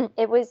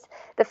 it was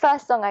the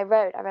first song I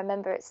wrote. I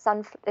remember it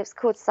was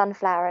called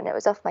Sunflower, and it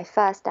was off my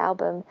first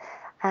album.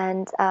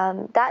 And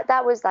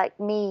that was like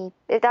me.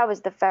 That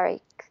was the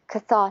very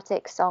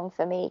cathartic song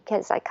for me,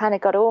 because I kind of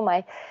got all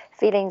my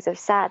feelings of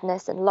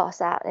sadness and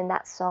loss out in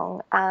that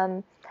song.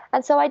 And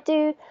so I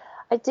do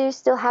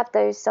still have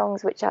those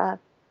songs which are,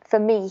 for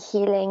me,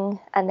 healing,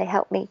 and they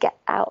help me get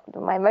out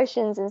my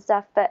emotions and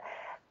stuff. But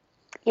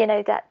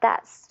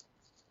that's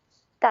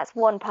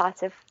one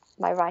part of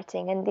my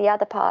writing, and the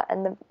other part,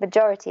 and the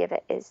majority of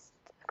it, is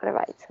I've got to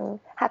write some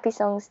happy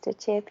songs to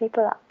cheer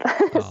people up.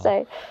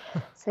 Oh.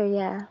 so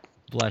yeah.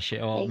 Bless you.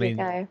 Well, There you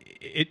go.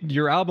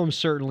 Your album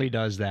certainly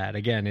does that.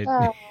 Again,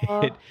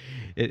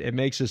 it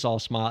makes us all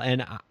smile,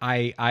 and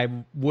I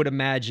would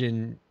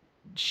imagine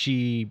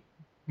she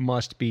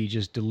must be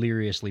just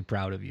deliriously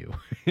proud of you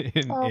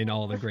in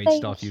all the great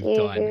stuff you've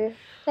done.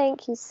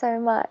 Thank you so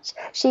much.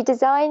 She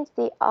designed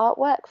the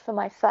artwork for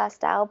my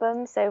first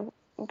album, so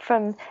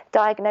from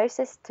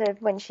diagnosis to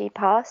when she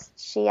passed,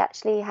 she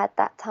actually had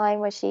that time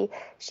where she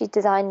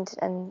designed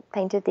and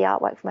painted the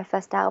artwork for my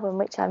first album,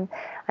 which I'm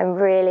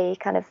really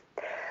kind of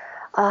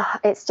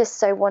it's just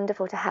so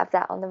wonderful to have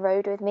that on the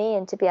road with me,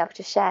 and to be able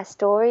to share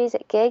stories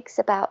at gigs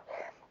about,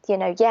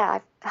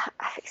 I've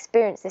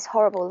experienced this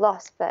horrible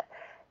loss, but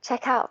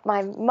check out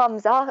my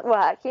mum's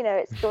artwork,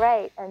 it's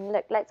great. And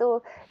look, let's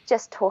all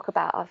just talk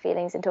about our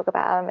feelings and talk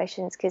about our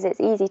emotions, because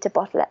it's easy to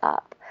bottle it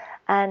up.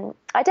 And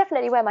I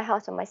definitely wear my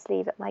heart on my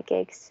sleeve at my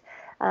gigs.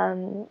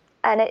 And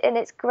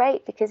it's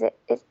great, because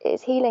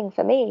it's healing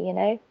for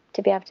me,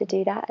 to be able to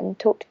do that and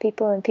talk to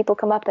people, and people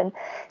come up and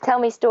tell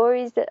me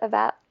stories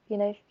about,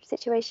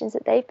 situations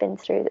that they've been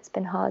through that's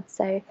been hard.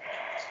 So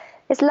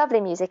it's lovely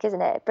music, isn't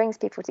it? It brings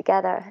people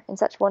together in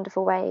such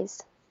wonderful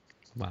ways.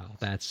 Wow,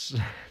 that's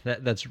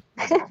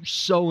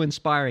so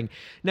inspiring.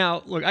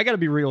 Now, look, I got to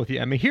be real with you.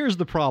 I mean, here's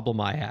the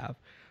problem I have.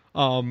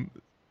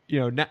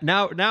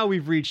 Now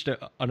we've reached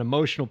an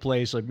emotional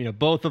place. Like,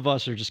 both of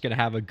us are just going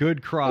to have a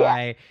good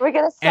cry. Yeah, we're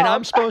going to And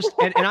I'm supposed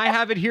to, and I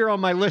have it here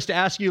on my list to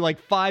ask you like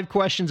 5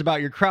 questions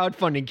about your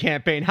crowdfunding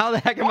campaign. How the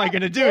heck am I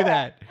going to do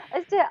that?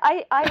 Let's do it.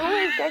 I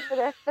always go for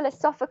the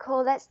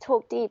philosophical, let's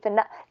talk deep. And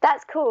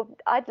that's cool.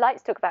 I'd like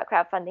to talk about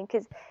crowdfunding,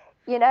 because,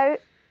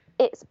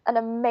 it's an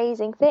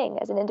amazing thing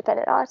as an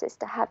independent artist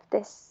to have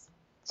this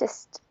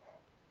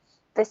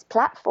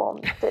platform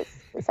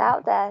that's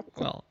out there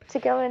to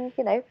go and,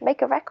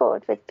 make a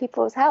record with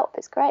people's help.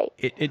 It's great.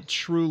 It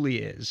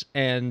truly is.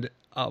 And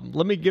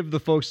let me give the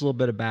folks a little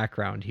bit of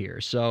background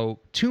here. So,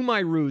 To My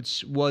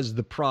Roots was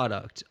the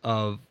product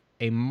of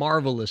a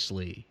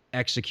marvelously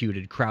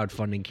executed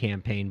crowdfunding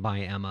campaign by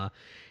Emma.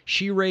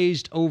 She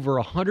raised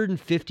over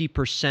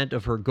 150%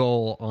 of her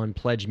goal on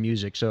Pledge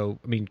Music. So,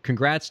 I mean,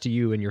 congrats to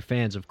you and your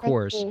fans, of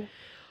course. Thank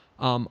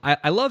you.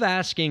 I love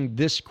asking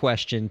this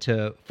question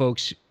to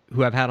folks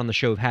who I've had on the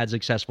show who've had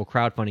successful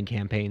crowdfunding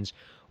campaigns.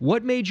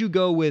 What made you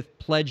go with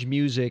Pledge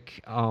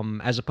Music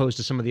as opposed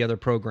to some of the other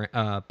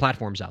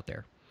platforms out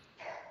there?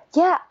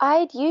 Yeah,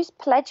 I'd used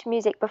Pledge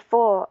Music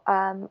before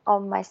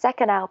on my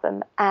second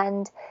album,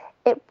 and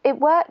it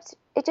worked.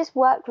 It just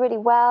worked really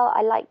well.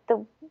 I liked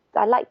the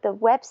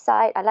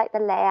website. I liked the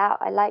layout.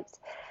 I liked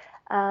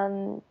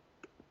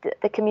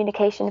the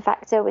communication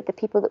factor with the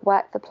people that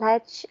work for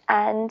Pledge.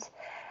 And,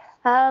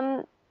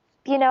 I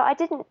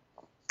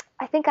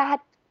think I had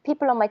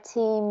people on my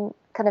team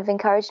kind of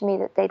encouraged me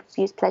that they'd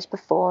used Pledge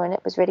before and it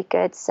was really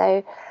good.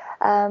 So,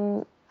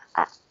 and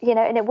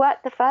it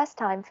worked the first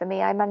time for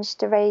me. I managed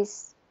to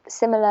raise a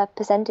similar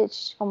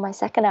percentage on my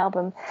second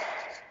album.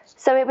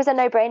 So it was a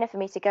no-brainer for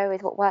me to go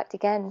with what worked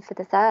again for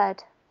the third.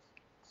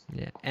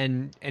 Yeah,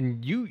 and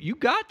you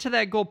got to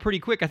that goal pretty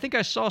quick. I think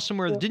I saw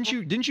somewhere. Yeah.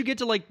 Didn't you get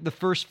to like the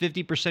first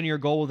 50% of your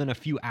goal within a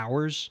few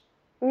hours?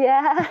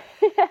 Yeah,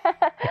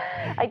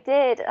 I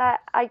did.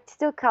 I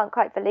still can't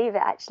quite believe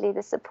it. Actually,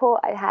 the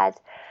support I had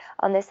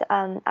on this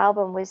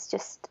album was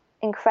just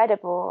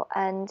incredible,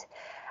 and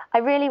I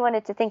really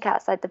wanted to think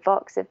outside the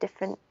box of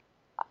different.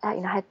 I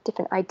had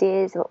different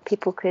ideas of what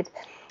people could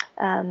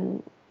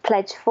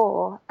pledge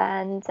for,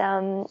 and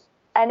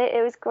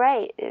it was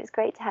great. It was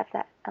great to have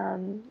that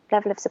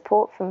level of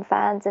support from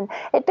fans. And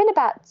it'd been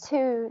about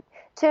two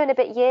and a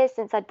bit years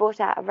since I'd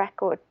brought out a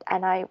record,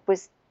 and I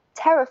was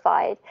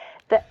terrified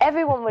that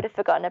everyone would have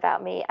forgotten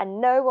about me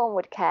and no one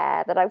would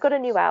care that I've got a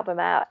new album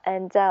out.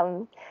 And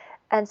so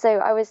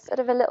I was sort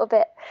of a little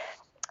bit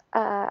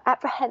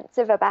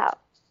apprehensive about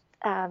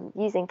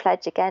using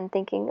Pledge again,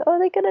 thinking, oh, are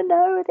they going to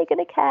know? Are they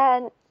going to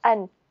care?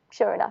 And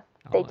sure enough,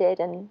 they did,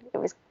 and it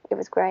was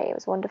great. It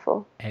was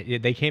wonderful.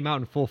 They came out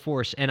in full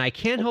force, and I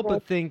can't help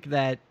but think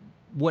that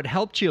what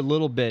helped you a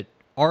little bit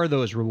are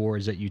those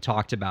rewards that you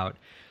talked about.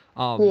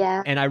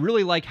 And I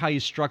really like how you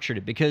structured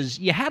it, because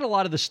you had a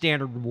lot of the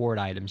standard reward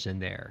items in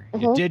there.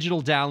 Mm-hmm.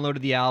 Digital download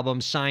of the album,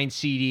 signed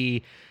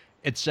CD,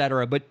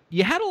 etc. But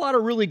you had a lot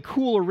of really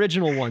cool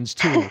original ones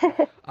too.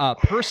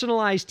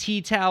 Personalized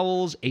tea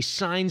towels, a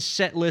signed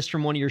set list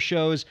from one of your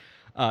shows,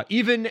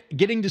 even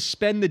getting to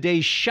spend the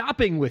day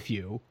shopping with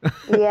you.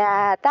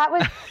 Yeah, that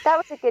was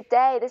a good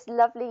day. This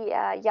lovely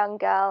young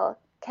girl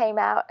came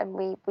out, and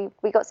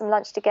we got some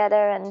lunch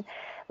together, and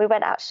we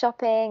went out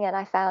shopping, and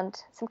I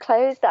found some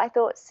clothes that I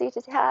thought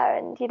suited her,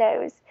 and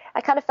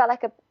I kind of felt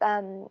like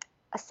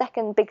a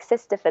second big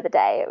sister for the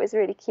day. It was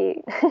really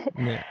cute.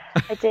 Yeah.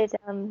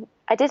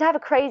 I did have a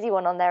crazy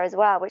one on there as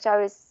well, which I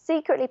was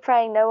secretly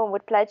praying no one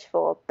would pledge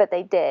for, but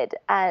they did.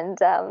 And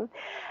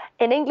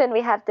in England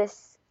we have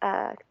this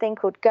thing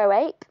called Go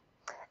Ape,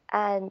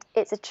 and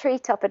it's a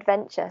treetop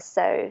adventure.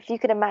 So if you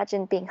could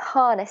imagine being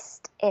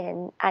harnessed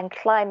in and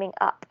climbing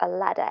up a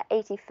ladder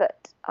 80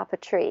 foot up a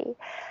tree,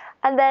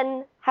 and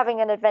then having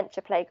an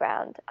adventure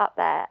playground up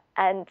there.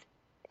 And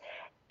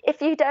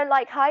if you don't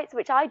like heights,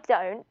 which I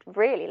don't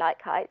really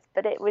like heights,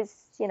 but it was,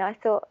 I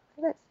thought,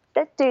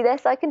 let's do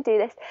this. I can do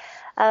this.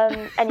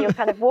 And you're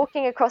kind of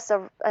walking across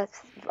a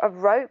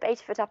rope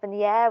 80 foot up in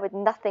the air with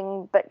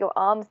nothing but your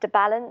arms to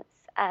balance.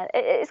 And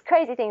it's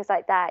crazy things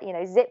like that,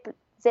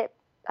 zip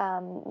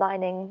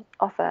lining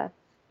off a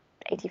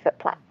 80-foot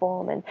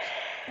platform, and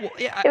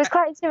it was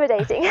quite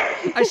intimidating.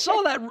 I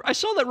saw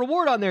that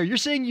reward on there. You're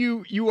saying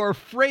you are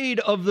afraid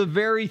of the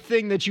very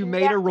thing that you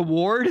made a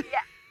reward? Yeah.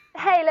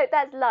 Hey, look,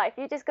 that's life.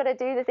 You just got to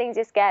do the things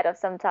you're scared of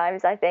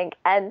sometimes, I think.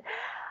 And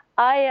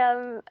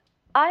I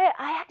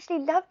actually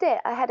loved it.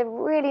 I had a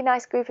really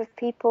nice group of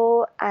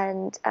people,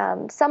 and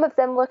some of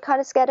them were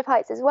kind of scared of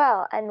heights as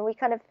well. And we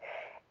kind of,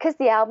 because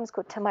the album's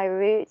called To My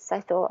Roots, I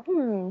thought,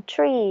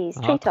 trees,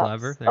 treetops.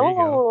 Clever. There you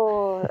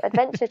go.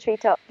 Adventure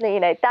treetop.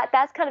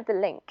 That's kind of the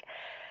link.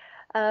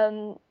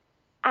 And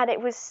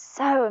it was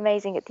so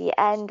amazing at the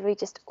end. We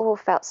just all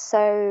felt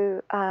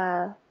so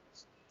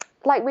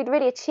like we'd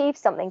really achieved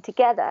something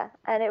together,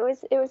 and it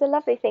was a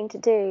lovely thing to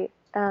do.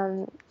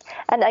 And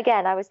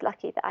again, I was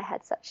lucky that I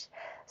had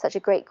such a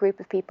great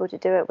group of people to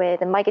do it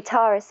with. And my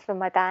guitarist from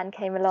my band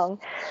came along,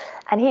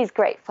 and he's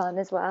great fun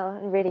as well,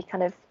 and really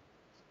kind of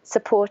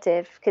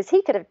supportive, because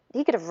he could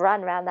have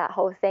run around that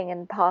whole thing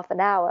in half an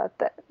hour,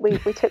 but we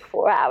took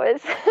 4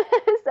 hours.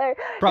 So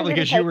probably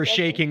because you were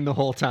shaking the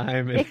whole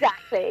time.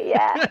 Exactly,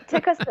 yeah. It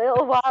took us a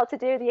little while to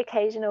do the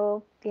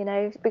occasional, we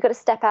got to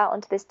step out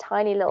onto this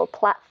tiny little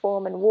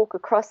platform and walk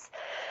across,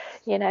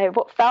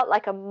 what felt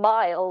like a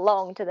mile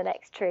long to the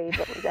next tree,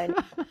 but was only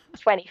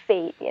 20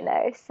 feet,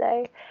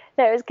 So,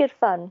 no, it was good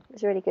fun. It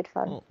was really good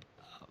fun.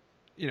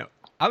 Well,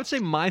 I would say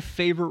my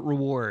favorite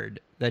reward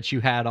that you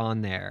had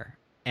on there,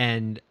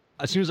 and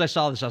as soon as I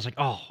saw this, I was like,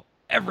 oh,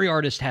 every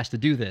artist has to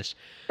do this.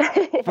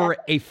 For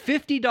a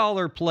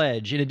 $50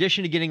 pledge, in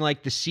addition to getting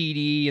like the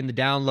CD and the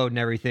download and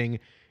everything,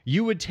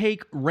 you would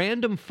take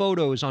random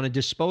photos on a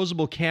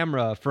disposable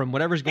camera from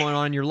whatever's going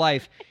on in your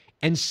life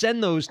and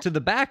send those to the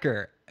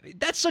backer.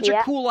 That's such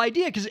a cool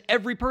idea, because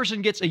every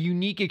person gets a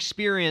unique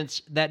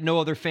experience that no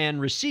other fan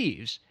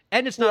receives.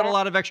 And it's not a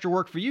lot of extra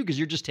work for you, because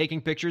you're just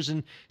taking pictures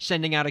and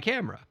sending out a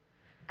camera.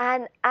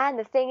 And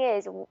the thing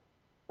is,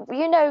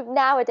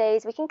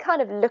 nowadays we can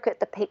kind of look at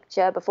the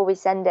picture before we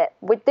send it.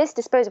 With this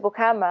disposable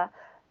camera,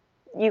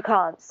 you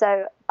can't.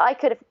 So I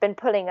could have been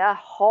pulling a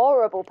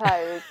horrible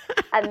pose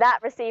and that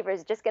receiver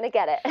is just going to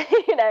get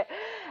it.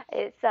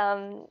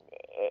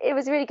 It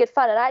was really good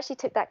fun. And I actually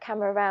took that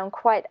camera around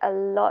quite a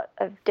lot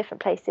of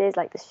different places,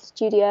 like the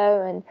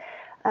studio, and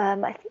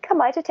I think I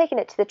might have taken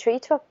it to the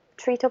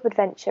treetop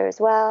adventure as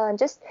well, and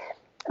just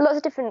lots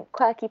of different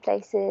quirky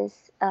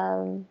places.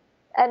 And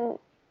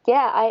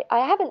yeah,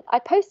 I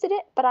posted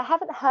it, but I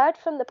haven't heard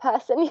from the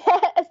person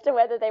yet as to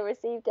whether they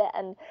received it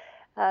and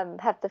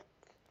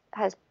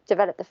has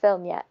developed the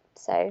film yet.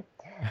 So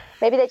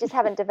maybe they just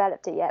haven't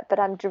developed it yet, but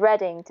I'm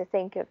dreading to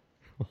think of,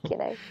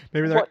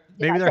 maybe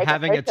they're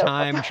having a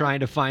time trying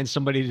to find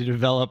somebody to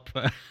develop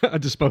a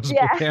disposable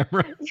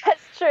camera.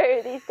 That's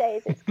true. These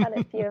days it's kind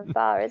of few and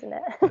far, isn't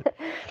it?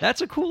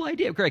 That's a cool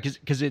idea, Greg,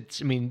 because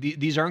it's, I mean,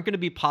 these aren't going to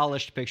be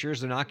polished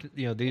pictures. They're not,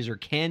 these are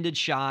candid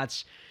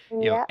shots.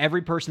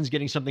 Every person's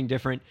getting something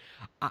different.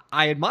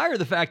 I admire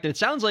the fact that it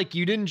sounds like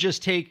you didn't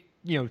just take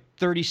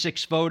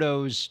 36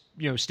 photos,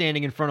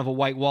 standing in front of a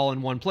white wall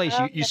in one place.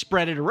 You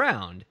spread it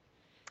around.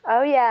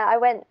 Oh yeah,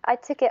 I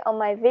took it on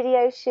my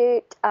video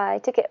shoot. I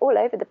took it all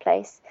over the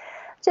place.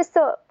 Just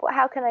thought,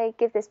 how can I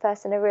give this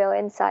person a real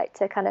insight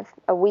to kind of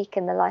a week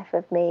in the life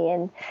of me?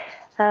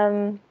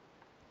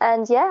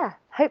 And yeah,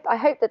 I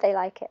hope that they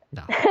like it.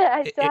 No,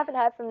 I still haven't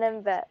heard from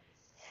them, but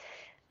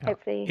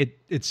hopefully.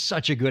 It's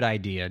such a good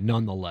idea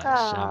nonetheless.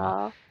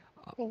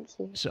 Thank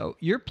you. So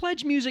your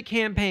Pledge Music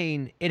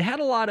campaign, it had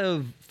a lot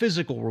of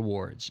physical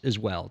rewards as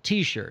well.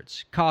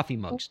 T-shirts, coffee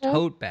mugs,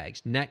 tote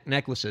bags,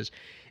 necklaces.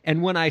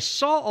 And when I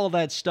saw all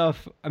that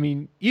stuff, I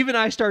mean, even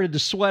I started to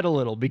sweat a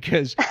little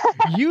because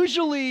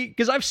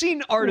because I've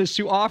seen artists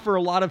who offer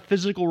a lot of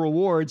physical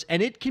rewards,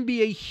 and it can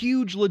be a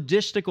huge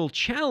logistical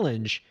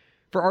challenge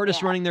for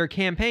artists running their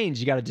campaigns.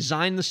 You got to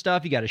design the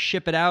stuff, you got to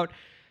ship it out.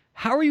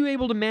 How are you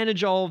able to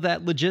manage all of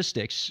that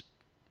logistics?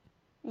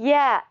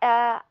 Yeah,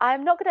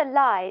 I'm not going to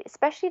lie,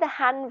 especially the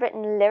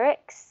handwritten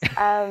lyrics.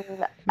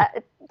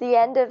 At the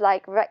end of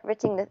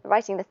writing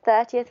the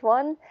 30th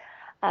one,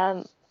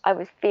 I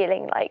was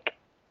feeling like,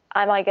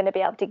 am I going to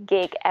be able to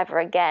gig ever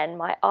again?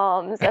 My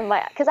arms and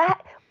because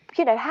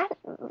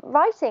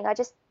writing, I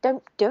just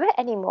don't do it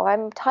anymore.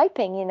 I'm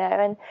typing,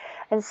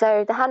 and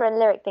so the handwritten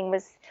lyric thing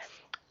was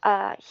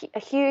a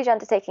huge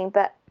undertaking,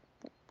 but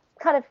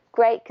kind of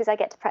great because I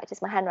get to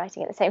practice my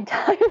handwriting at the same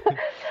time.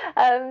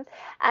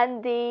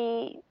 And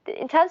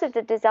in terms of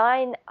the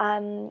design,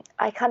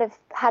 I kind of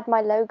had my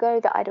logo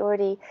that I'd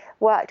already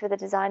worked with a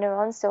designer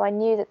on, so I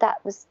knew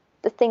that was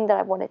the thing that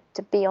I wanted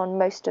to be on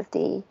most of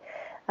the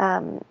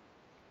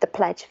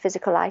pledge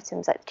physical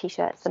items, like the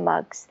t-shirts, the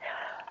mugs.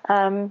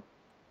 And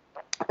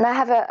I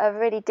have a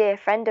really dear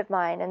friend of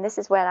mine, and this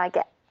is where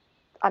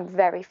I'm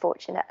very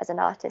fortunate as an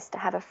artist to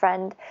have a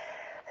friend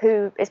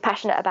who is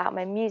passionate about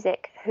my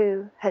music,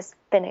 who has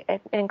been an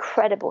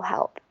incredible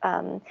help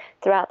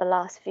throughout the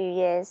last few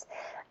years.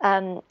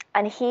 And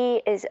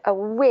he is a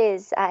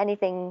whiz at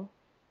anything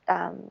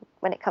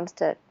when it comes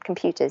to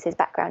computers. His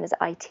background is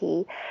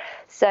IT.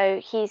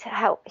 So he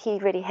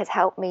really has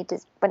helped me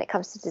when it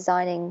comes to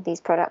designing these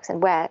products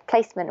and where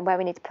placement and where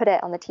we need to put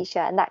it on the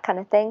t-shirt and that kind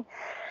of thing.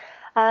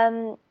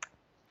 And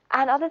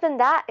other than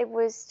that, it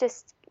was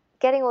just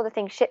getting all the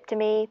things shipped to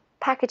me,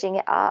 packaging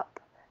it up,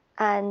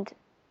 and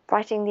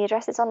writing the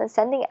addresses on and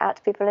sending it out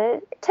to people.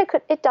 And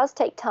it does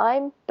take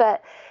time,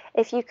 but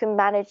if you can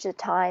manage the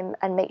time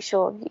and make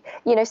sure,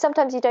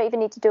 sometimes you don't even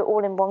need to do it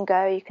all in one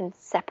go. You can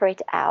separate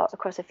it out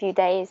across a few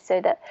days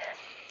so that,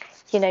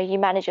 you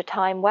manage your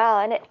time well.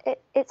 And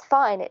it's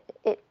fine.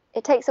 It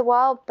takes a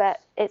while,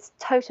 but it's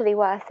totally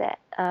worth it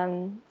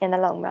in the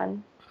long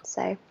run.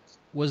 So.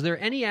 Was there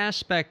any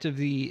aspect of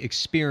the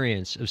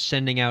experience of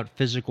sending out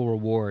physical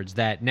rewards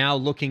that now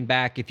looking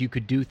back, if you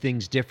could do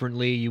things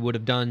differently, you would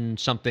have done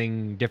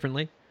something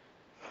differently?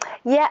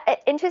 Yeah,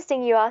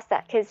 interesting you asked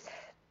that, because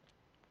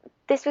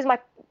this is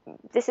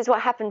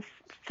what happened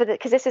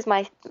because this is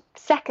my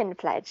second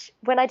pledge.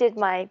 When I did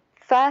my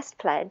first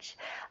pledge,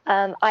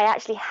 I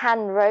actually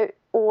hand wrote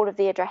all of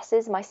the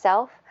addresses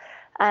myself,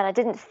 and I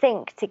didn't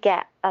think to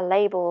get a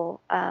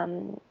label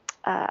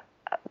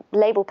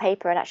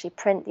paper and actually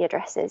print the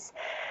addresses,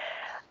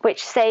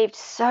 which saved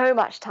so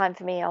much time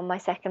for me on my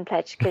second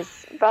pledge,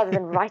 because rather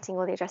than writing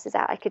all the addresses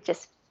out, I could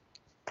just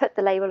put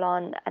the label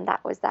on, and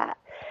that was that.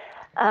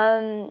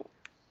 In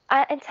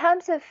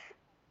terms of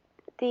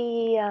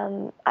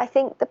I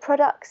think the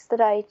products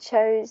that I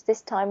chose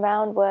this time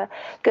round were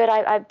good.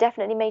 I've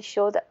definitely made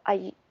sure that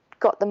I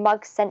got the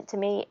mugs sent to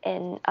me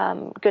in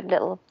good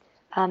little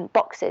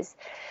boxes,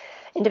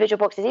 individual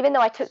boxes. Even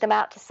though I took them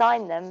out to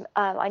sign them,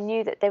 I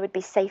knew that they would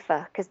be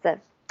safer, because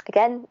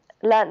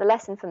learned the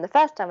lesson from the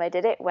first time I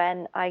did it,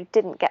 when I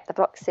didn't get the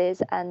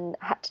boxes and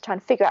had to try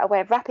and figure out a way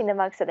of wrapping the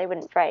mugs so they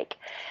wouldn't break.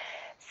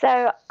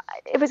 So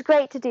it was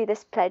great to do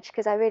this pledge,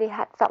 because I really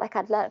felt like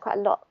I'd learned quite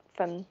a lot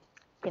from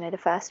the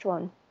first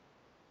one.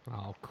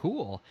 Oh,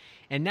 cool.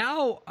 And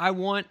now I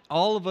want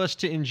all of us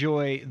to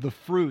enjoy the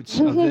fruits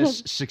of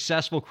this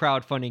successful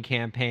crowdfunding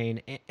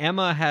campaign.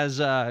 Emma has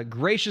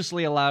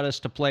graciously allowed us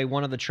to play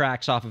one of the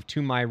tracks off of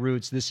To My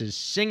Roots. This is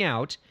Sing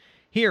Out,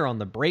 here on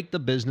the Break the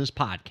Business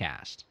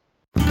podcast.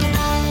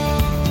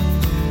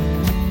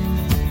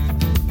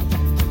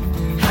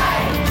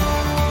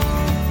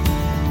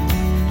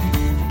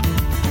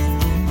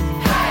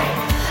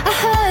 I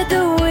heard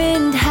the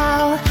wind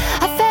howl,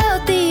 I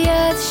felt the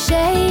earth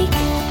shake.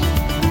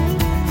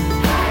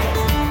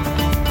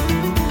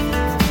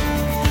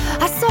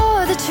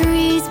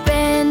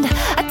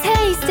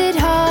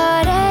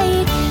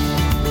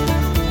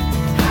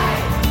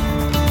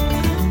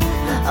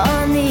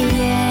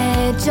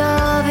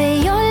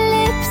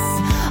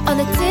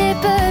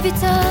 tip of your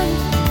tongue.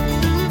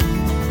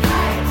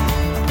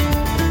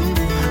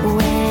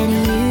 When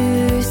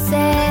you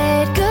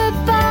said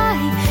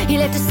goodbye, you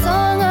left a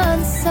song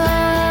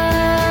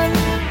unsung.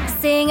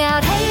 Sing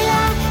out, hey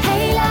la,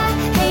 hey la,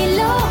 hey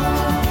lo.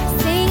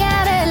 Sing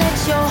out and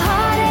let your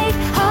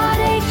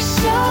heartache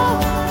show.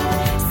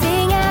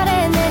 Sing out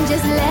and then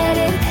just let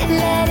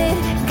it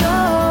go.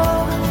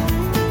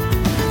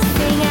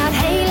 Sing out,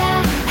 hey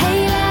la, hey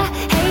la,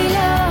 hey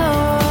lo.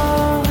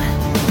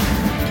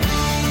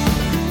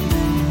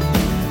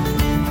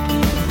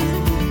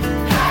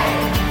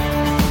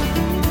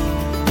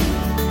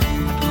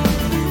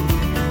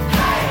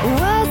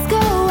 Words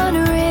go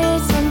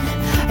unwritten,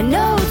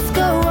 notes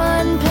go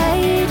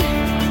unplayed.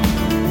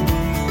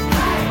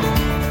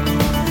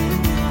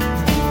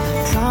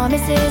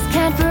 Promises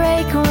can't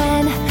break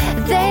when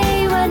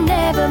they were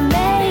never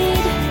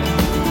made.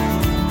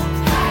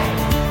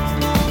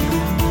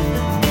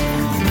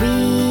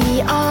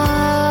 We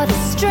are the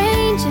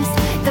strangers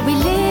that we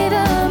live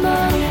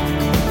among.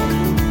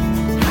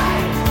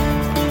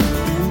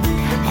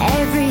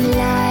 Every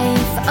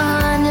life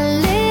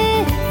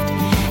unlived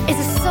is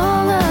a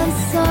song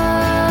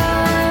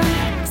unsung.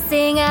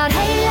 Sing out,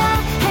 hey la,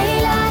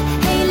 hey la,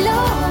 hey lo.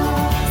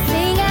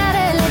 Sing out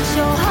and let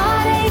your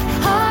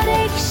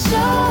heartache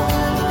show.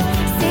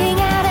 Sing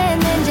out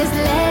and then just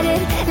let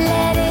it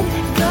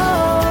go.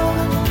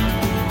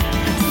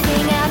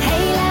 Sing out,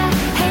 hey la,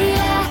 hey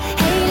la,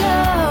 hey lo.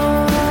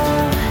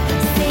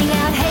 Sing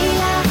out, hey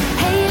la,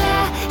 hey la,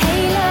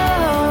 hey lo.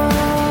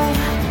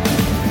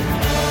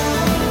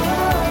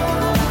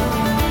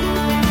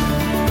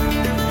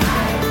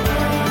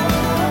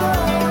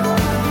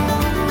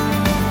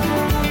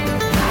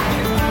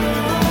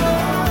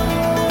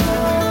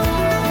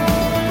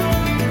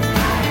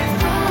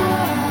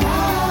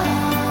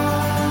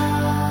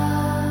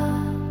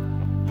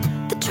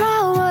 The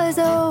trial was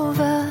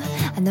over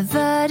and the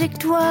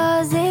verdict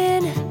was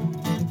in.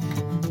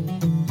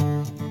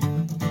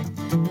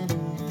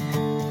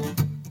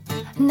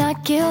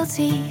 Not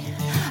guilty,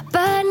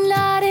 but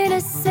not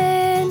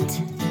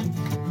innocent.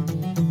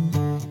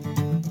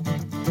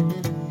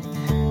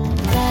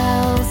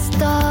 Bells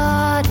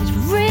started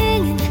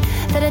ringing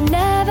that had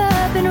never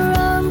been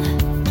rung.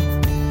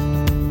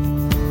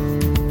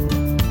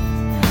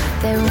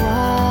 There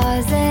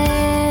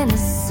wasn't a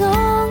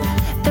song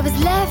that was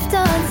left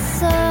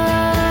unsung.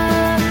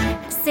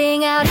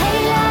 Sing out,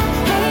 hey la,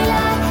 hey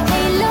la,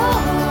 hey lo.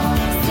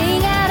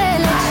 Sing out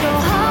and let your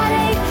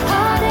heartache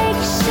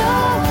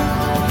show.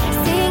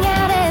 Sing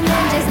out and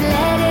then just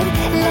let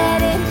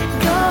it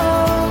go.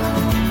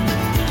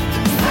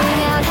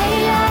 Sing out, hey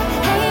la,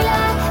 hey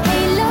la,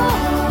 hey lo.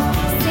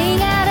 Sing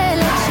out and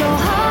let your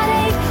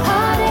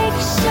heartache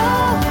show.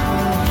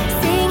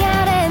 Sing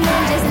out and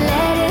then just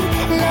let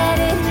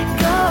it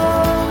go.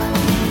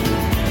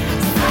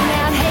 Sing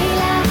out, hey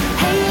la,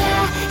 hey la,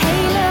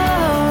 hey lo.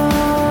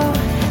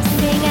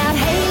 Sing out,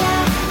 hey la,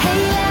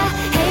 hey la,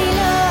 hey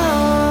lo.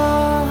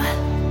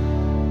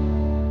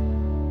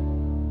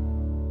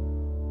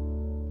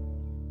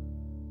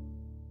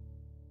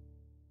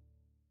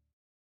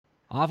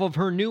 Off of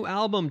her new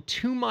album,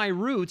 To My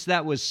Roots,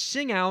 that was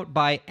Sing Out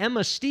by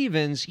Emma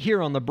Stevens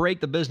here on the Break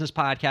the Business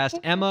podcast.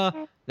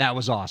 Emma, that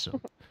was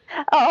awesome.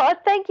 Oh,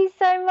 thank you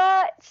so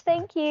much.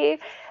 Thank you.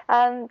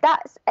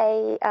 That's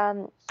I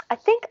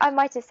think I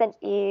might have sent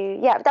you,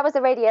 that was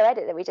the radio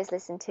edit that we just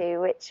listened to,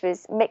 which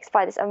was mixed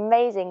by this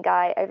amazing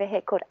guy over here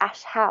called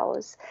Ash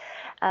Howes.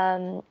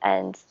 And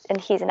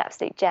he's an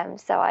absolute gem.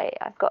 So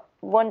I've got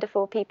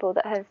wonderful people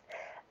that have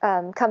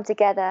come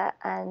together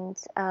and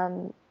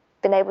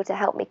been able to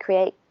help me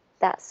create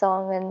that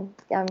song. And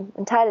I'm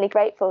entirely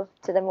grateful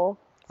to them all.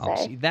 Oh,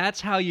 see,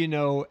 that's how you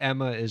know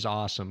Emma is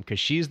awesome,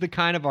 because she's the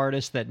kind of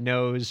artist that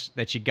knows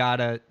that you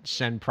gotta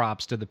send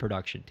props to the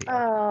production team.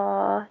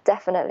 Oh,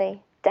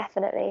 definitely.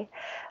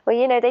 Well,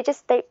 you know, they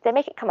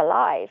make it come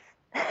alive.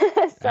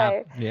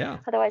 So yeah.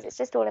 Otherwise, it's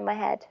just all in my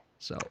head.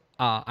 So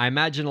I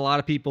imagine a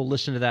lot of people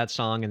listen to that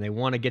song and they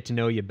want to get to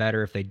know you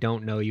better if they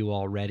don't know you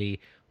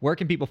already. Where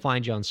can people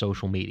find you on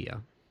social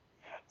media?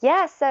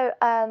 Yeah, so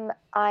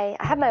I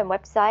have my own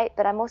website,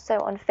 but I'm also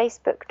on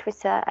Facebook,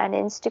 Twitter, and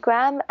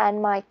Instagram.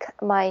 And my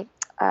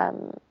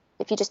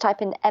if you just type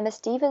in Emma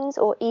Stevens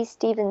or E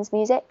Stevens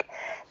Music,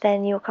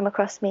 then you'll come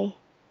across me,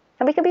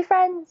 and we can be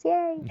friends.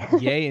 Yay!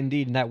 Yay,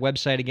 indeed. And that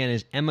website again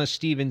is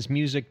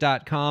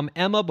emmastevensmusic.com.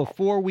 Emma,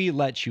 before we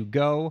let you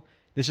go,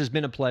 this has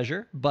been a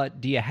pleasure.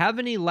 But do you have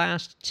any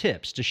last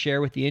tips to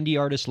share with the indie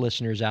artist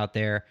listeners out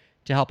there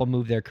to help them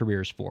move their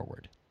careers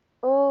forward?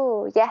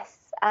 Oh yes.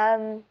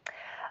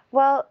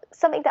 Well,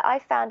 something that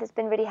I've found has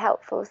been really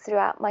helpful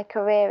throughout my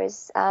career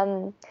is,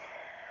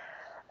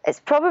 it's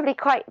probably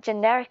quite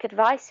generic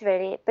advice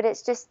really, but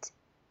it's just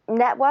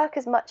network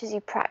as much as you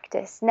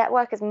practice,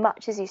 network as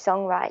much as you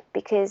songwrite,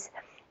 because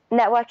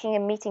networking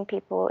and meeting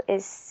people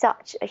is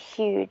such a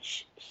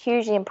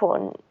hugely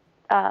important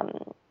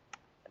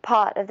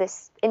part of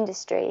this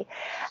industry.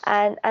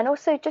 And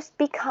also just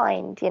be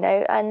kind, you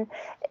know, and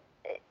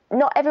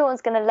not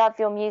everyone's going to love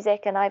your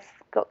music, and I've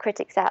got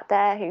critics out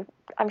there who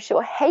I'm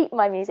sure hate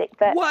my music,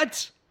 but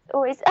What?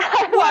 always What?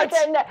 I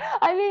don't know.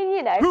 I mean,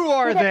 you know, Who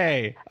are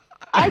they?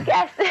 I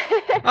guess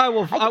I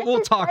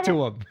will talk to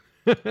them.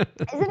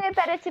 Isn't it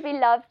better to be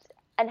loved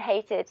and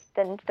hated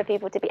than for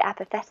people to be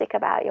apathetic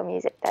about your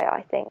music, though?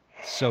 I think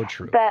So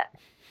true. but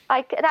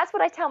that's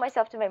what I tell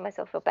myself to make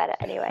myself feel better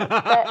anyway.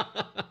 But,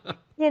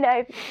 you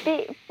know,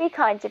 be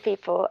kind to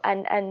people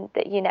and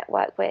that you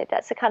network with.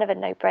 That's a kind of a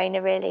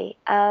no-brainer, really.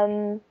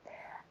 And,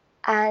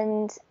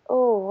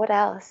 what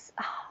else?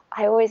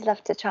 I always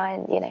love to try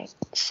and, you know,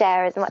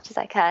 share as much as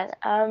I can.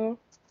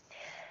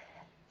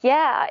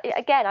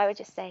 Again, I would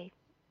just say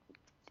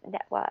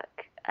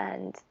network.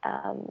 And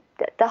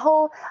the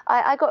whole,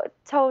 I got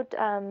told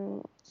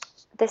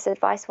this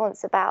advice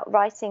once about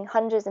writing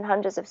hundreds and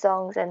hundreds of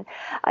songs, and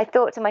I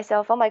thought to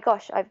myself, oh my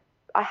gosh, I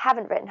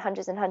haven't written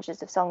hundreds and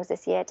hundreds of songs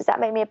this year. Does that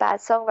make me a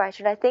bad songwriter?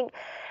 And I think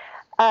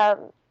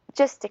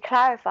just to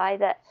clarify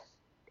that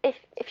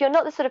if you're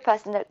not the sort of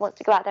person that wants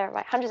to go out there and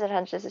write hundreds and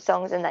hundreds of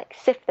songs and like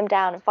sift them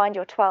down and find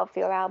your 12 for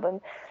your album,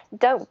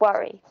 don't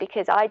worry,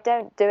 because I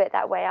don't do it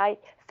that way. I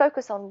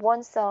focus on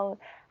one song.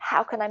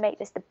 How can I make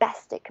this the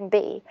best it can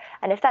be?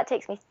 And if that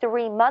takes me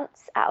 3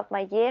 months out of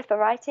my year for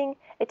writing,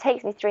 it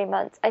takes me 3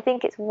 months. I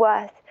think it's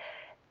worth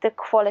the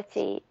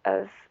quality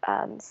of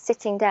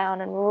sitting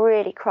down and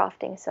really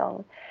crafting a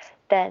song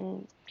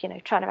than, you know,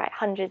 trying to write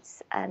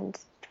hundreds and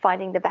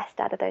finding the best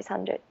out of those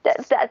 100.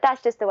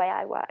 That's just the way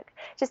I work.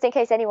 Just in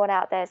case anyone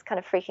out there is kind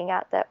of freaking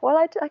out that, well,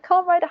 I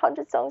can't write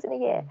 100 songs in a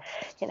year.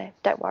 You know,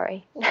 don't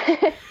worry.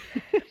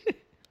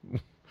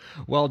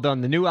 Well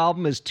done. The new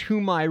album is To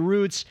My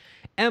Roots.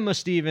 Emma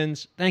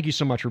Stevens, thank you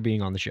so much for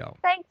being on the show.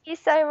 Thank you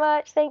so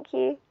much. Thank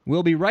you.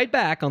 We'll be right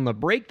back on the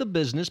Break the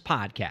Business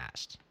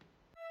podcast.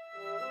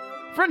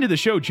 Friend of the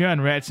show, John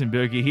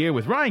Ratzenberger here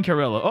with Ryan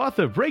Carella,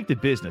 author of Break the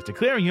Business,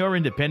 Declaring Your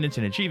Independence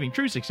and Achieving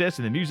True Success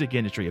in the Music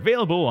Industry,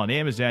 available on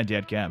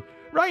Amazon.com.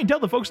 Ryan, tell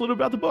the folks a little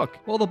about the book.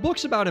 Well, the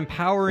book's about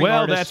empowering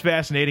Well, artists. that's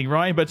fascinating,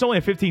 Ryan, but it's only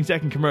a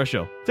 15-second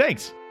commercial.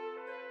 Thanks.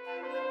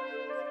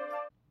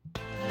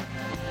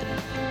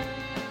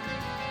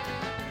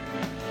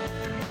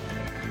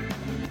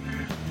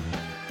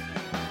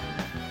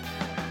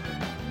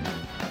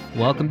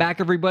 Welcome back,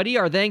 everybody.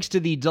 Our thanks to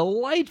the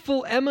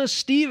delightful Emma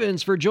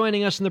Stevens for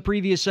joining us in the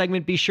previous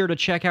segment. Be sure to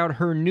check out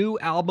her new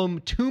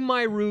album, To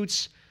My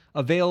Roots,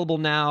 available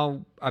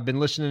now. I've been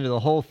listening to the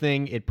whole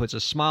thing. It puts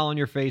a smile on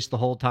your face the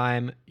whole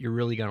time. You're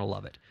really going to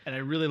love it. And I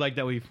really like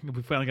that we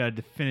finally got a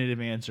definitive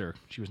answer.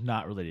 She was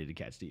not related to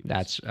Cat Stevens.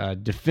 That's a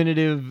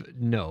definitive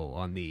no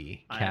on the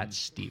Cat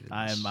Stevens.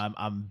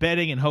 I'm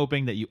betting and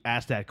hoping that you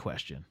asked that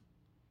question.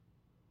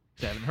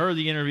 I haven't heard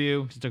the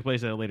interview. It took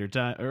place at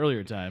a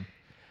earlier time.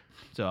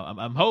 So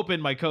I'm hoping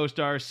my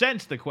co-star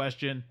sensed the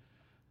question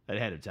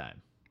ahead of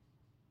time.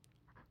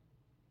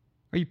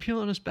 Are you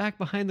peeling us back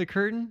behind the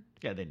curtain?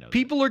 Yeah, they know.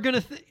 People are going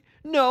to think...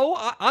 No,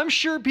 I'm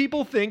sure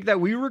people think that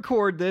we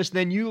record this,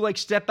 then you like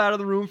step out of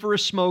the room for a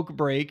smoke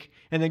break,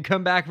 and then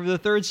come back for the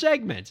third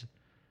segment.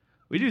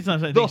 We do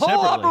something The whole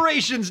separately.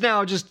 operation's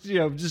now just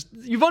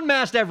you've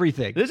unmasked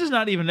everything. This is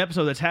not even an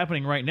episode that's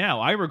happening right now.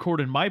 I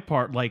recorded my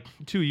part like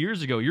 2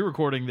 years ago. You're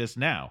recording this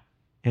now.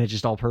 And it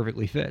just all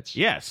perfectly fits.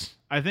 Yes.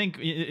 I think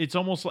it's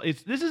almost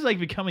like this is like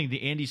becoming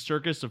the Andy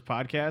Serkis of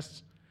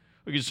podcasts.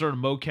 We can just sort of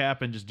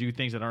mocap and just do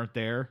things that aren't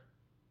there.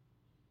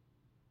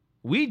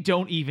 We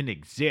don't even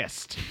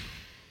exist.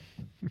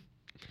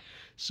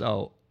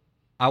 So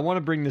I want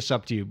to bring this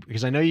up to you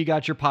because I know you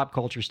got your pop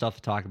culture stuff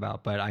to talk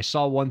about, but I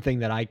saw one thing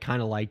that I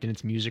kind of liked and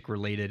it's music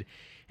related.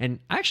 And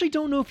I actually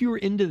don't know if you were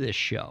into this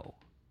show.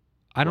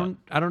 I don't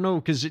know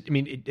because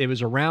it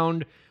was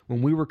around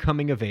when we were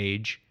coming of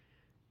age.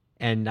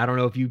 And I don't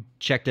know if you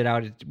checked it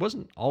out. It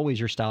wasn't always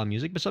your style of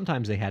music, but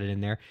sometimes they had it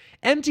in there.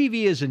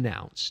 MTV has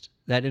announced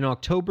that in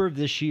October of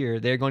this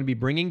year, they're going to be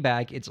bringing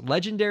back its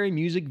legendary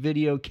music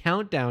video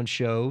countdown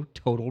show,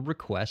 Total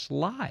Request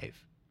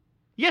Live.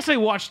 Yes, I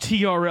watched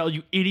TRL,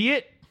 you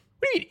idiot.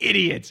 What do you mean,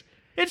 idiot?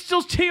 It's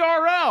still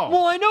TRL.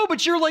 Well, I know,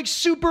 but you're like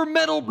super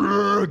metal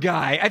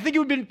guy. I think it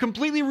would have been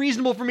completely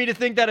reasonable for me to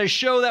think that a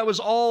show that was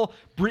all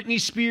Britney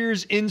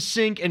Spears,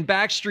 NSYNC, and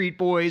Backstreet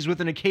Boys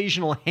with an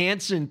occasional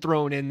Hanson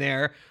thrown in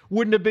there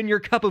wouldn't have been your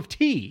cup of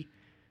tea.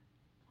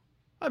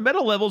 My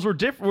metal levels were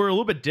a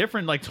little bit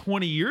different like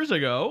 20 years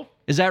ago.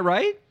 Is that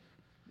right?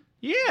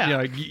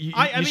 Yeah.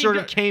 You sort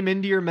of came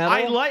into your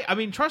metal?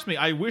 Trust me,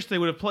 I wish they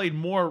would have played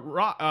more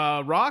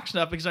rock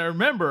stuff because I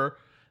remember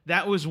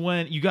that was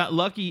when you got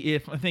lucky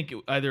if, I think,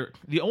 either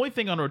the only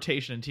thing on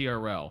rotation in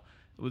TRL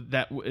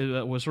that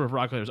was sort of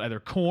rock was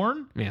either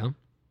Korn, Yeah.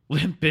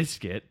 Limp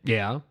Bizkit,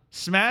 Yeah.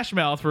 Smash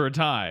Mouth for a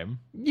time.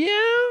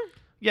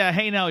 Yeah.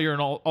 Hey Now You're an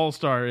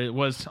All-Star. It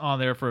was on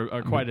there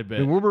for quite a bit.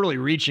 And we're really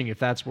reaching if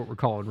that's what we're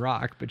calling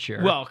rock, but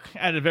sure. Well,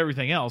 out of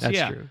everything else, That's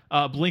yeah. true.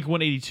 Blink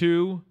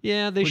 182.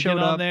 Yeah, they would showed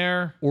get up on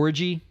there.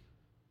 Orgy.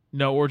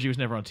 No, Orgy was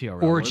never on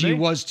TRL. Orgy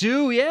was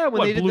too, yeah. When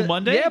What, they did Blue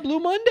Monday? Yeah, Blue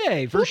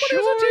Monday, for Blue sure.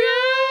 Monday was on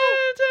TRL?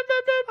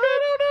 I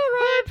don't know,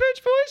 Ryan.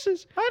 Pitch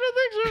voices. I don't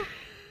think so.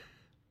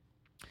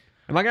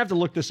 Am I going to have to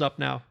look this up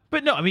now?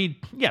 But no, I mean,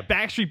 yeah,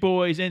 Backstreet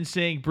Boys,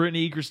 NSYNC,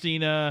 Britney,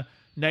 Christina,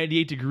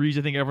 98 Degrees,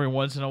 I think every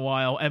once in a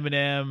while,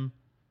 Eminem.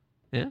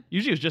 Yeah.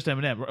 Usually it was just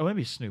Eminem. Or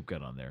maybe Snoop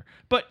got on there.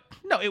 But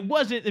no, it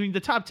wasn't. I mean,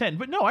 the top 10.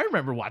 But no, I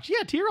remember watching.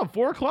 Yeah, TRL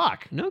 4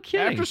 o'clock. No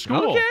kidding. After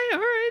school. Okay, all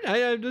right.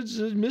 I just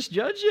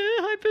misjudged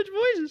high-pitched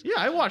voices. Yeah,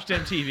 I watched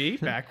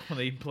MTV back when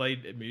they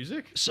played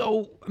music.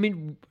 So, I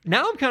mean,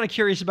 now I'm kind of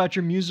curious about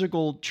your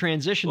musical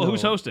transition. Well, though.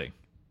 who's hosting?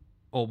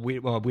 Oh, we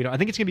don't. I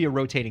think it's going to be a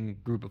rotating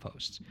group of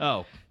hosts.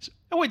 Oh.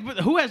 Oh, wait, but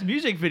who has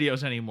music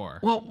videos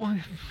anymore? Well,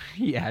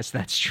 yes,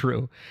 that's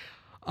true.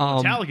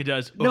 Metallica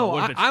does. Oh, No,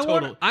 what if it's I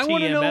want total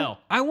to know. TML?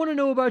 I want to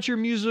know about your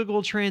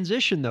musical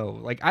transition, though.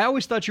 Like, I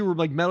always thought you were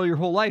like metal your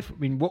whole life. I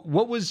mean,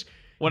 what was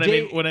When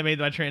I made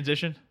my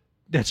transition?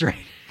 That's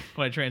right.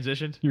 When I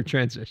transitioned? Your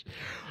transition.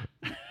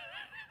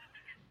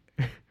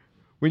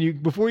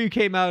 Before you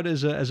came out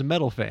as a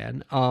metal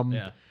fan,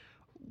 Yeah.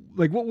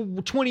 like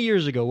 20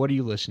 years ago, what are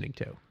you listening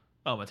to?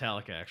 Oh,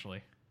 Metallica,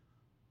 actually.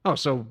 Oh,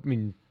 so I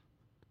mean,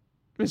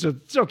 so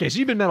it's okay. So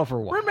you've been metal for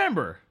a while.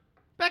 Remember,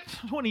 back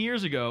 20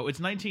 years ago, it's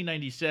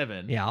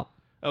 1997. Yeah.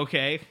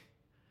 Okay.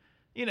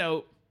 You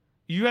know,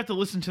 you have to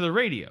listen to the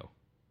radio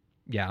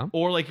Yeah.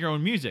 or like your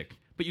own music,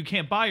 but you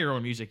can't buy your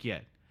own music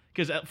yet.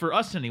 Because for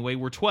us anyway,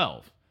 we're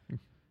 12.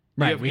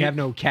 Right. We have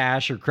no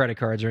cash or credit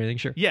cards or anything.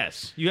 Sure.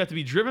 Yes, you have to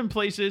be driven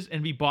places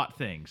and be bought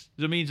things.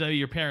 So it means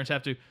your parents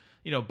have to,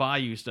 buy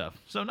you stuff.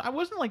 So I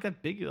wasn't like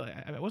that big.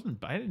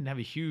 I didn't have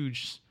a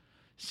huge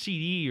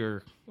CD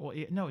or. Well,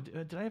 no.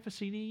 Did I have a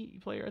CD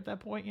player at that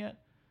point yet?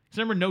 Because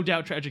remember, No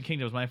Doubt, Tragic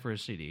Kingdom was my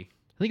first CD. I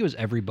think it was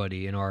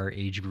everybody in our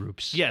age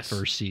group's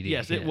first CD.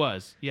 Yes, it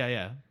was.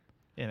 Yeah,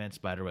 man,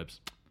 Spiderwebs.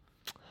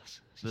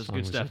 That's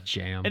good stuff. A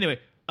jam. Anyway,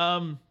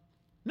 no,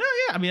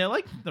 yeah. I mean, I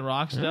like the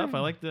rock stuff. I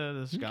like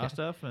the ska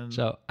stuff. And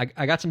So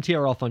I got some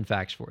TRL fun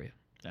facts for you.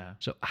 yeah.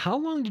 So how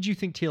long did you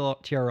think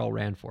TRL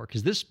ran for?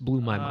 Because this blew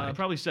my mind.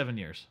 Probably 7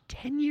 years.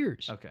 10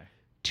 years. Okay.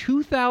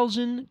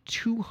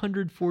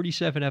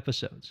 2,247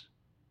 episodes.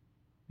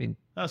 I mean,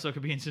 Oh, so it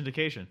could be in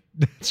syndication.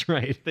 that's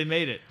right. They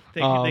made it. They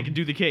can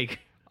do the cake.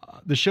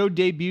 The show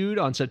debuted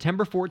on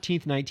September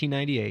 14th,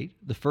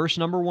 1998. The first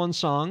 #1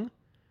 song,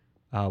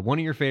 one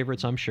of your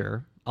favorites, I'm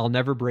sure, I'll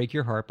Never Break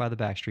Your Heart by the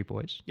Backstreet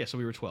Boys. Yeah, so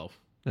we were 12.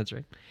 That's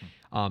right.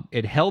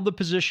 It held the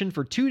position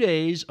for 2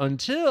 days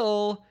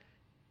until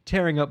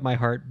Tearing Up My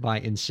Heart by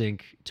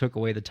NSYNC took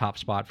away the top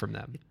spot from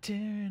them.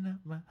 Tearing up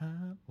my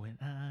heart when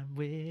I'm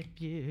with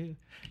you,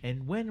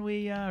 and when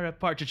we are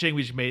apart. Cha-ching,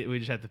 we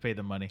just have to pay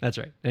the money. That's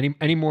right.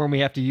 Any more when we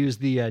have to use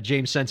the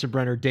James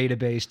Sensenbrenner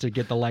database to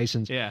get the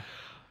license. Yeah,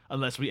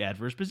 unless we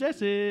adverse possess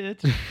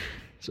it.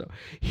 So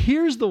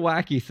here's the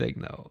wacky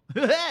thing, though.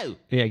 Yeah,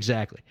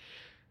 exactly.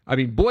 I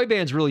mean, boy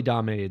bands really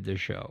dominated this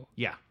show.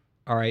 Yeah.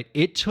 All right.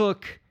 It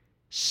took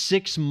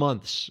 6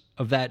 months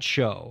of that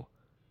show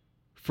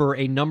for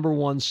a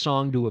 #1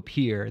 song to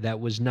appear that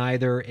was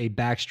neither a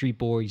Backstreet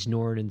Boys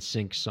nor an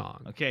NSYNC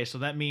song. Okay, so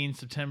that means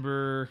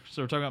September.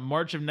 So we're talking about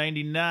March of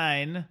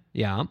 '99.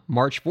 Yeah,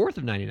 March 4th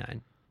of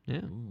 99. Yeah.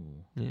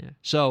 Ooh. Yeah.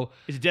 So,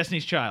 Is it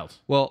Destiny's Child?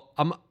 well,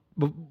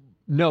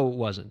 no, it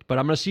wasn't. But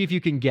I'm going to see if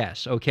you can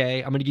guess,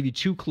 okay? I'm going to give you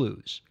 2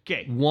 clues.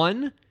 Okay.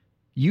 1,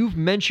 you've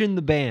mentioned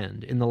the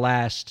band in the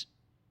last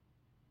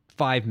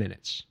 5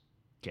 minutes.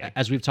 Okay.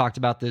 As we've talked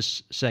about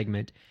this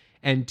segment.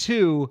 And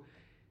 2,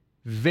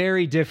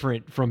 very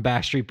different from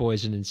Backstreet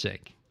Boys and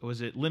NSYNC.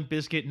 Was it Limp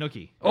Bizkit,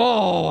 Nookie?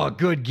 Oh, a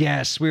good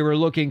guess. We were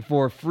looking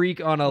for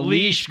Freak on a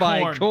Leash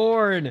by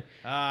Korn.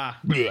 Ah,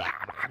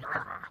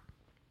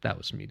 That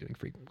was me doing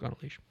Freak on a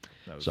Leash.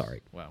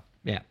 Sorry. Wow.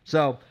 Yeah.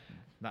 So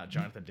Not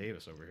Jonathan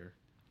Davis over here.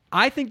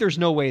 I think there's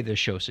no way this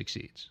show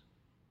succeeds.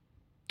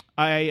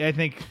 I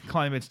think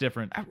climate's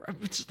different.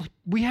 It's like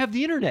we have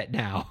the internet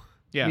now.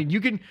 Yeah. I mean,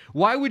 you can.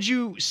 Why would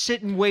you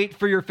sit and wait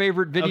for your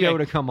favorite video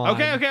to come on?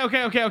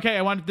 Okay.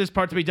 I want this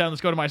part to be done.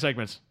 Let's go to my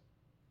segments.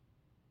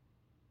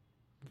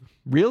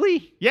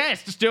 Really?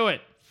 Yes, just do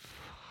it.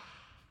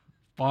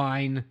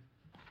 Fine.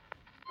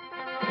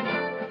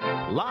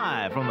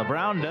 Live from the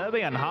Brown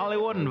Derby on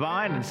Hollywood and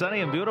Vine in sunny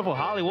and beautiful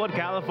Hollywood,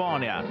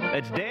 California.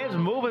 It's Dave's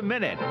Movie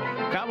Minute.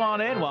 Come on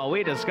in while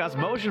we discuss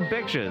motion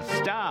pictures,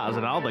 stars,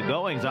 and all the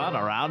goings-on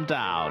around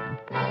town.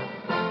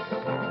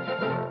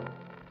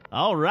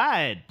 All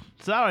right.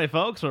 Sorry,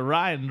 folks, for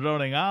Ryan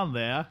droning on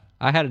there.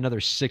 I had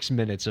another 6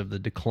 minutes of the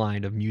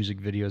decline of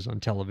music videos on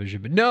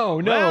television, but no.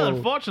 Well,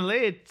 unfortunately,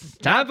 it's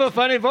Time for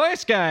Funny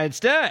Voice Guy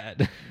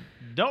instead.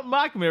 Don't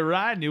mock me,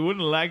 Ryan. You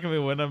wouldn't like me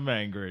when I'm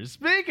angry.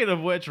 Speaking of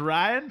which,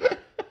 Ryan,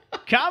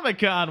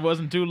 Comic-Con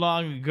wasn't too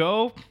long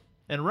ago.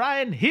 And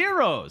Ryan,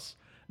 heroes.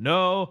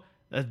 No,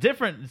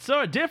 different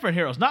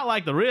heroes. Not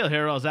like the real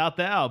heroes out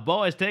there. Our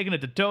boys taking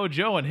it to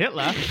Tojo and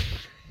Hitler.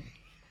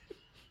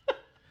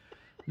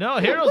 No,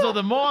 heroes are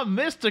the more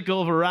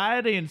mystical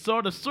variety and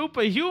sort of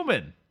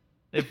superhuman,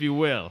 if you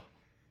will.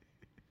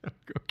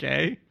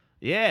 Okay.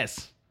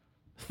 Yes.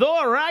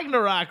 Thor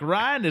Ragnarok,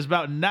 Ryan, is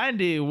about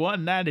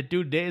 91,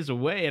 92 days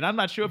away, and I'm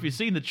not sure if you've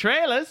seen the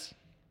trailers.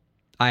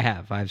 I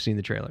have. I've seen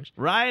the trailers.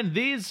 Ryan,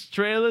 these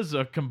trailers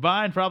are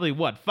combined probably,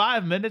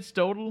 5 minutes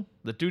total?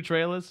 The 2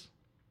 trailers?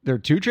 There are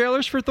 2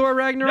 trailers for Thor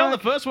Ragnarok? No,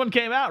 the first one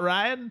came out,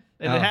 Ryan,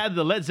 and it had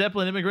the Led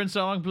Zeppelin Immigrant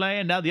song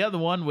playing. Now the other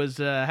one was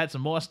had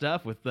some more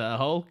stuff with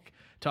Hulk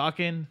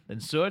talking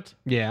and Soot.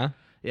 Yeah.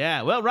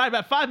 Yeah, well, Ryan,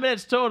 about 5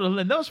 minutes total,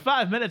 and those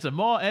 5 minutes are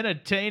more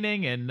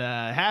entertaining and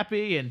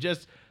happy and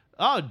just,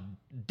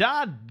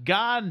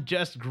 doggone,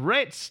 just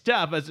great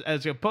stuff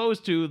as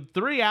opposed to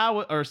 3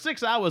 hours or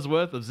 6 hours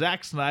worth of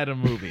Zack Snyder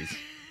movies.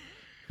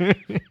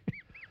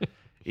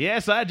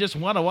 Yes, I just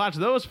want to watch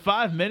those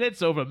 5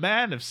 minutes over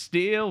Man of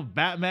Steel,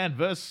 Batman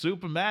vs.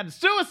 Superman, and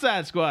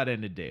Suicide Squad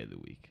any day of the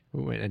week.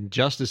 Ooh, and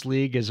Justice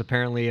League is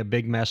apparently a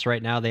big mess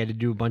right now. They had to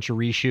do a bunch of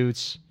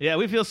reshoots. Yeah,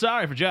 we feel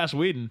sorry for Joss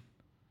Whedon.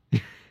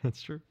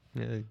 That's true.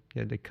 Yeah, he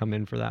had to come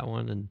in for that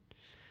one. And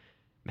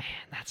man,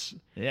 that's...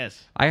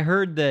 Yes. I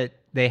heard that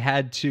they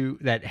had to...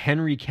 That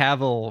Henry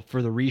Cavill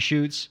for the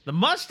reshoots... The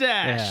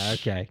mustache! Yeah,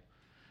 okay.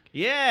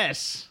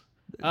 Yes!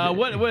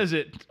 What is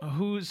it?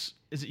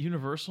 Is it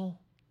Universal?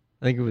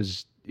 I think it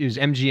was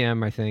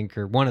MGM, I think,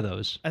 or one of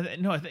those. I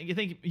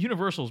think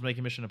Universal's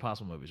making Mission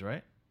Impossible movies,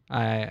 right?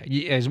 Yeah,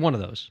 it's one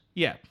of those.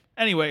 Yeah.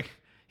 Anyway,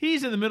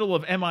 he's in the middle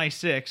of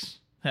MI6,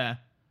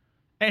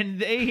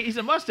 and he's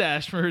a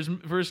mustache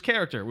for his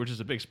character, which is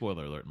a big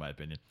spoiler alert in my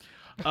opinion.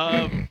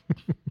 And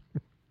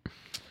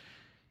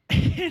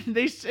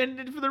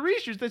for the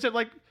reshoots, they said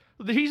like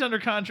he's under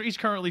contract. He's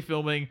currently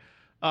filming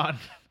on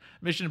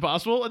Mission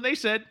Impossible, and they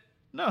said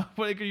no.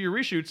 What are your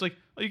reshoots? Like,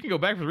 well, you can go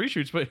back for the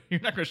reshoots, but you're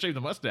not going to shave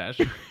the mustache.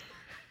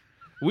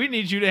 We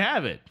need you to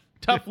have it.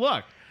 Tough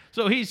luck.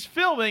 So he's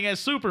filming as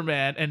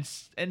Superman,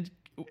 and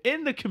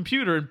in the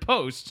computer in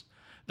post,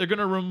 they're going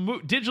to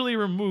digitally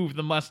remove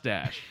the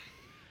mustache.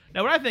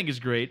 Now, what I think is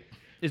great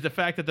is the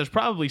fact that there's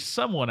probably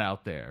someone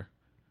out there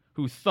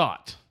who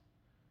thought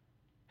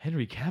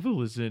Henry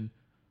Cavill is in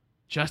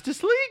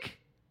Justice League?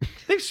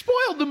 They've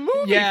spoiled the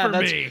movie for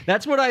me.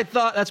 That's what I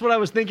thought. That's what I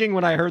was thinking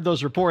when I heard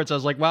those reports. I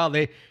was like, wow,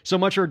 they so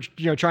much are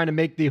trying to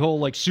make the whole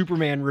like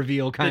Superman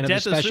reveal kind of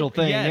a special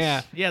thing.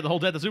 Yes. Yeah, the whole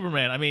death of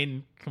Superman. I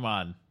mean, come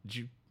on.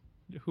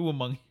 Who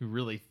among you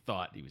really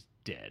thought he was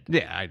dead?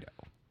 Yeah, I know.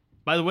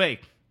 By the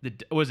way,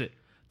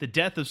 The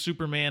Death of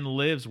Superman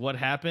Lives? What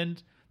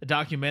Happened? The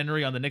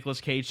documentary on the Nicolas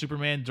Cage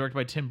Superman, directed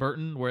by Tim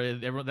Burton, where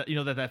everyone,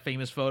 that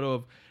famous photo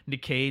of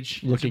Nick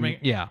Cage looking.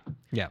 Superman?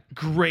 Yeah.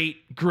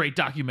 Great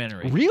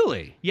documentary.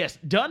 Really? Yes,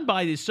 done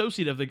by the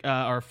associate of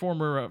our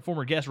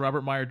former guest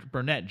Robert Meyer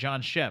Burnett,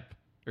 John Schnepp.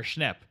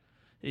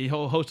 He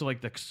hosted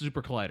like the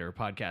Super Collider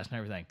podcast and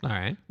everything. All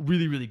right.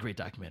 Really, really great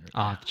documentary.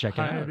 I'll have to check it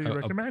out. Highly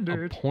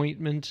recommended.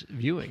 Appointment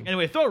viewing.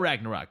 Anyway, Thor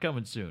Ragnarok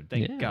coming soon.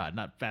 Thank God,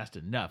 not fast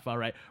enough. All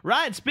right,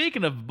 Ryan.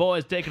 Speaking of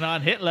boys taking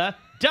on Hitler,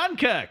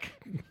 Dunkirk.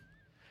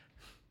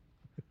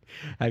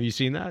 Have you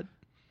seen that?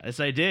 Yes,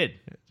 I did.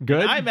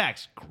 Good?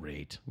 IMAX.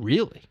 Great.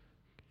 Really?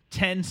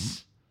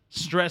 Tense,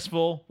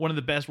 stressful. One of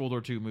the best World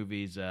War II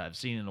movies I've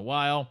seen in a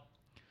while.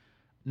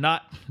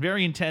 Not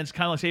very intense,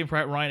 kind of like Saving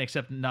Private Ryan,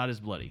 except not as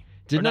bloody.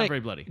 Not very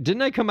bloody.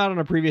 Didn't I come out on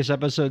a previous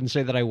episode and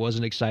say that I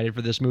wasn't excited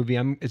for this movie?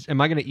 Am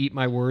I going to eat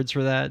my words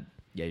for that?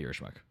 Yeah, you're a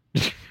schmuck.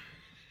 It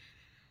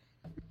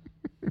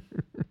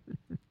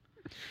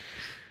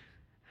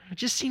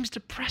just seems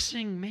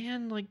depressing,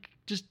 man. Like,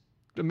 just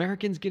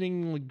Americans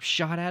getting like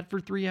shot at for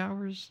 3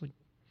 hours. Like,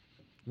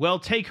 well,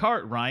 take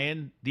heart,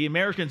 Ryan. The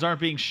Americans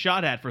aren't being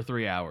shot at for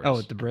 3 hours.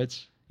 Oh, the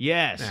Brits?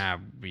 Yes.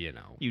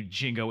 You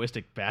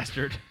jingoistic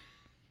bastard.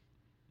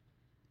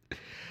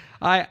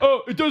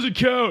 It doesn't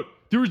count.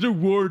 There was no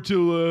war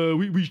till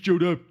we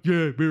showed up.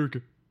 Yeah,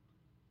 America.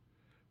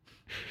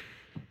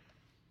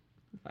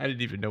 I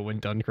didn't even know when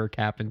Dunkirk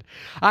happened.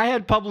 I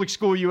had public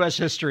school U.S.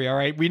 history, all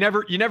right? You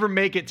never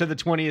make it to the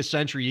 20th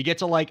century. You get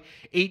to like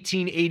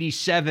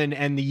 1887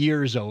 and the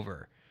year's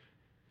over.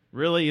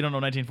 Really? You don't know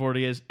what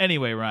 1940 is?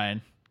 Anyway,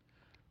 Ryan.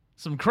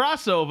 Some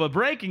crossover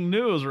breaking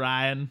news,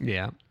 Ryan.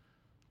 Yeah.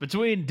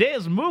 Between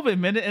Dave's Movie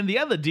Minute and the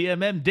other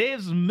DMM,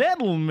 Dave's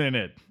Metal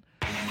Minute.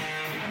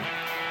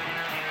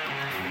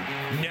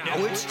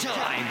 Now it's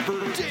time for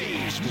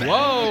Dave's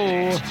Whoa.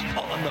 Minute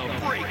on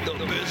the Break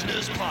the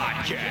Business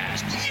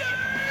podcast. Yeah!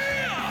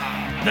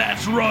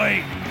 That's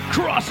right.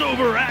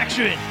 Crossover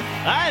action.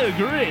 I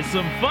agree.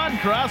 Some fun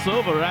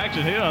crossover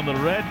action here on the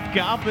red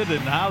carpet in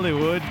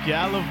Hollywood,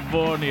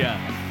 California.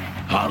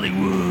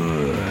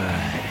 Hollywood.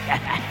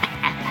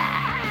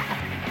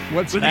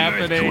 What's When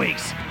happening? the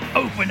earthquakes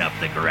open up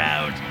the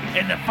ground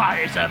and the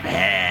fires of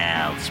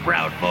hell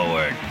sprout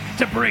forward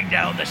to bring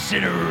down the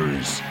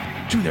sinners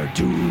to their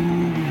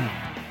doom.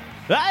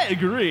 I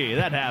agree.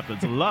 That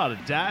happens a lot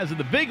of times, and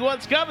the big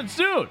one's coming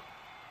soon.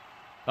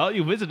 All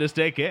you visitors,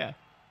 take care.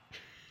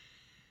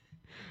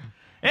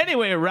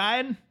 Anyway,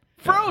 Ryan,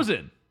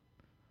 Frozen.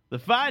 The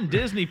fine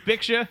Disney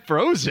picture.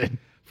 Frozen?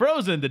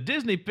 Frozen, the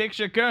Disney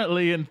picture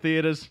currently in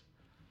theaters.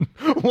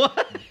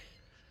 What?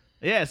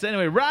 Yes,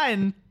 anyway,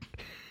 Ryan,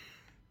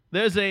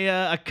 there's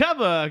a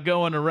cover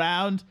going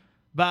around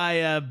by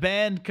a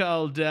band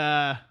called,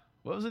 what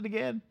was it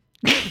again?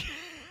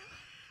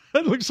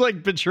 That looks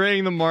like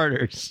Betraying the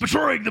Martyrs.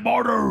 Betraying the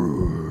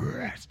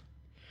Martyrs.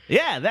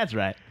 Yeah, that's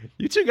right.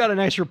 You two got a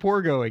nice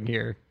rapport going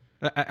here.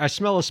 I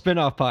smell a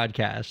spin-off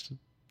podcast.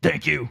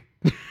 Thank you.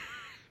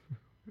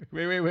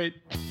 Wait.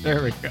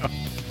 There we go.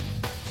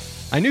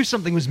 I knew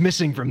something was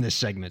missing from this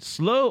segment.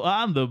 Slow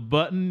on the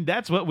button.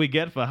 That's what we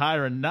get for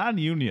hiring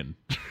non-union.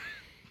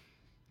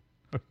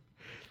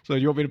 So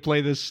you want me to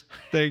play this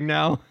thing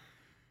now?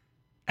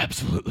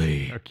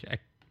 Absolutely. Okay.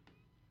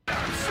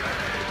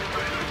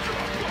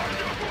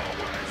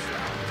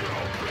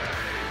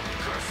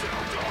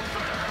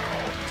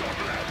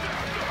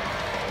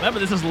 Remember,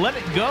 this is Let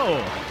It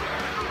Go.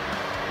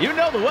 You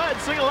know the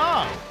words. Sing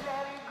along.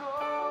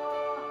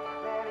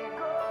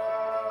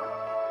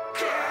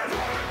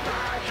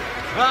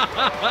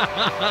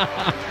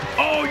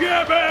 Oh,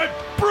 yeah, man.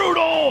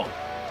 Brutal.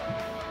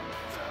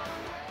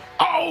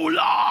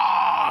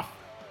 Olaf.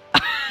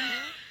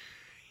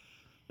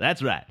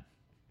 That's right.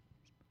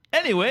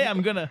 Anyway,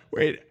 I'm going to...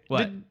 Wait.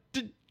 What?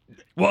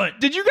 What?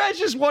 Did you guys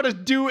just want to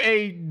do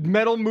a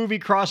metal movie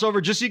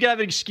crossover just so you can have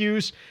an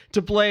excuse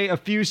to play a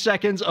few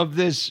seconds of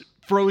this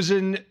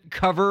Frozen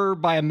cover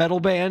by a metal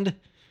band?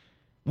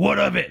 What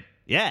of it?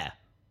 Yeah.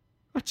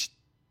 Wait,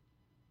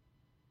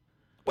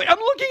 I'm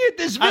looking at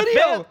this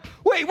video.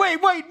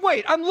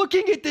 Wait. I'm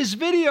looking at this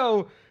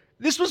video.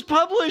 This was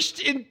published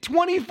in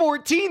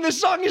 2014. This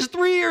song is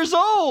 3 years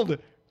old.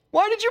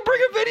 Why did you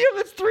bring a video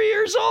that's 3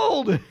 years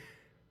old?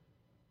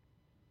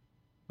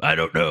 I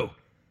don't know.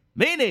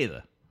 Me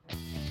neither.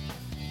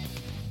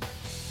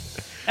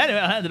 Anyway,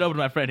 I'll hand it over to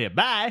my friend here.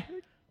 Bye.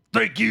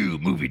 Thank you,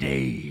 Movie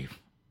Dave.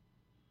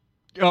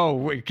 Oh,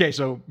 wait, okay,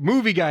 so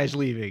movie guy's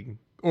leaving,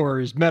 or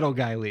is metal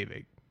guy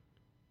leaving?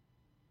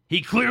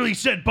 He clearly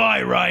said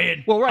bye,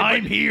 Ryan. Well, right,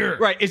 I'm here.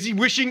 Right, is he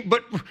wishing,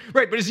 but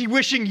is he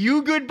wishing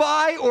you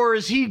goodbye, or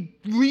is he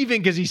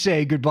leaving because he's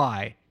saying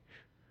goodbye?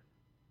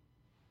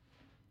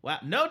 Wow.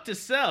 Note to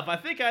self, I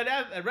think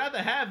I'd rather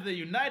have the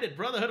United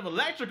Brotherhood of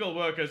Electrical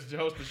Workers to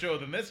host the show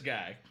than this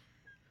guy.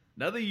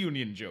 Another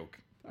union joke.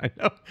 I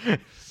know.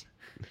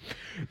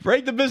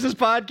 Break the Business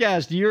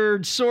Podcast,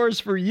 your source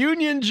for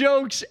union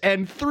jokes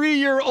and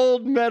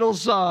 3-year-old metal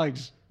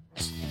songs.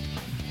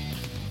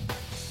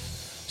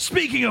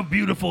 Speaking of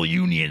beautiful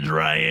unions,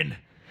 Ryan.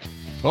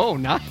 Oh,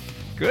 not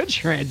good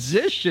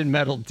transition,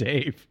 Metal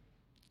Dave.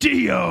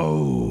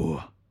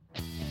 Dio.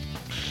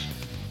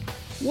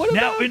 What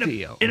Now, about in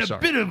Dio? a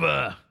bit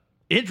of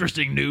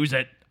interesting news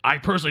that I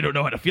personally don't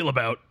know how to feel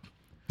about.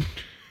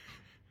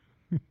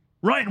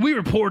 Ryan, we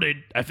reported,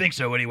 I think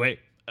so anyway,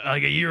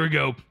 like a year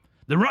ago,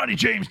 the Ronnie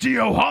James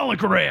Dio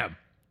hologram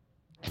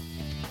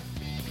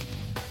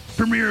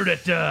premiered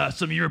at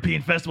some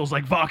European festivals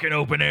like Wacken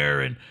Open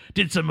Air and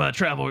did some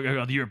travel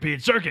on the European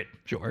circuit.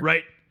 Sure.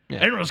 Right? Yeah.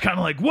 Everyone was kind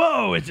of like,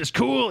 whoa, is this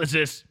cool? Is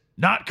this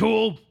not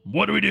cool?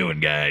 What are we doing,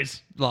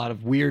 guys? A lot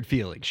of weird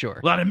feelings, sure.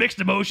 A lot of mixed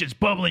emotions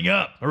bubbling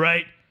up, all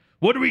right?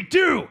 What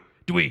do?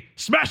 Do we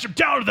smash him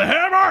down to the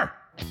hammer?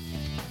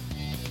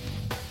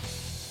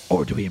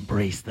 Or do we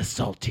embrace the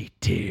salty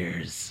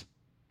tears?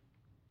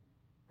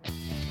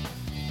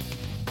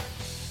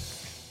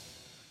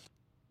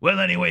 Well,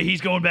 anyway, he's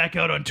going back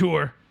out on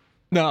tour.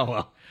 No,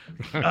 well.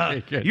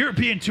 Okay, good.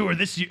 European tour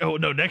this year. Oh,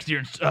 no, next year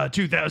in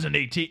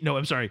 2018. No,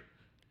 I'm sorry.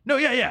 No,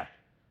 yeah.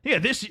 Yeah,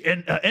 this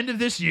end of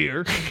this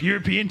year,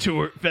 European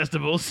tour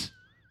festivals.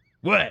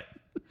 What?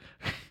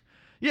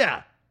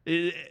 Yeah,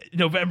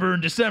 November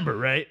and December,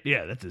 right?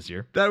 Yeah, that's this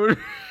year. That would.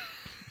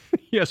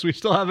 Yes, we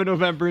still have a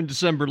November and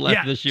December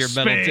left this year,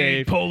 Spain, Metal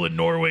Dave. Poland,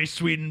 Norway,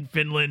 Sweden,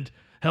 Finland,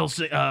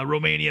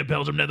 Romania,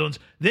 Belgium, Netherlands.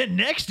 Then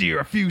next year,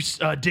 a few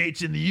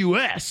dates in the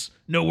U.S.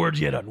 No words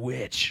yet on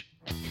which.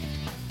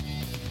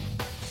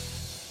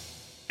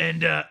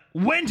 And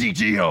Wendy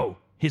Dio,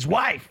 his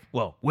wife,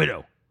 well,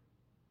 widow.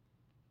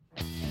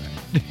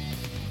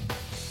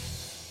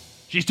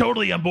 She's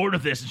totally on board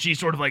with this, and she's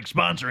sort of like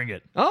sponsoring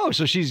it. Oh,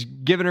 so she's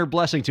giving her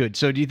blessing to it.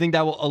 So do you think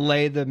that will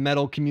allay the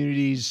metal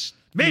community's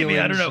Maybe,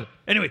 I feelings? don't know.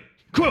 Anyway,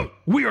 quote,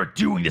 we are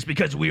doing this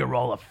because we are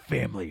all a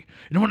family.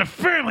 And when a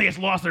family has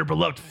lost their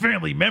beloved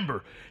family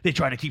member, they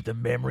try to keep the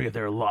memory of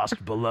their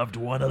lost beloved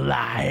one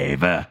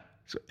alive.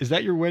 So is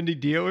that your Wendy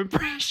Dio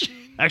impression?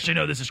 Actually,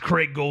 no, this is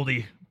Craig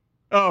Goldie,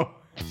 Oh,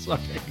 sorry.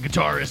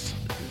 guitarist.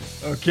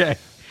 Okay.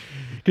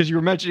 Because you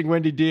were mentioning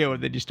Wendy Dio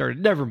and then you started.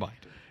 Never mind.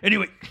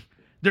 Anyway,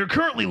 they're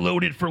currently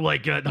loaded for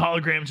like the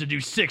holograms to do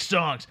 6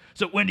 songs.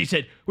 So Wendy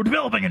said, we're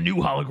developing a new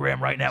hologram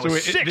right now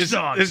with 6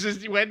 songs. This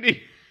is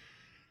Wendy?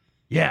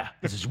 Yeah,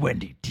 this is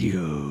Wendy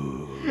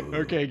Dio.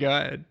 Okay, go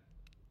ahead.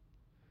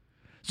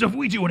 So if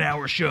we do an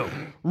hour show,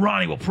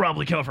 Ronnie will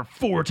probably come out for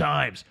 4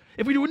 times.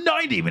 If we do a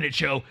 90-minute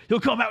show, he'll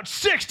come out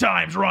 6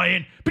 times,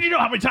 Ryan. But you know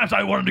how many times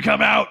I want him to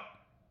come out?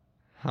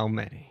 How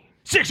many?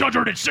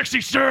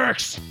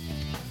 666!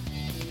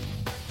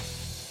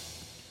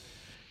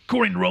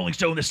 According to Rolling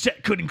Stone, the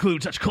set could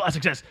include such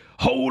classics as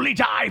Holy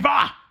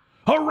Diver,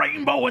 A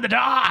Rainbow in the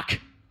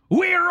Dark,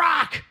 We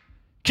Rock,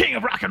 King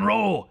of Rock and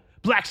Roll,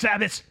 Black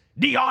Sabbath's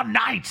Neon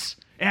Nights,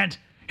 and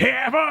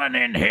Heaven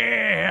and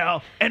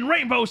Hell, and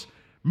Rainbow's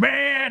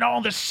Man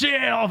on the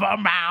Silver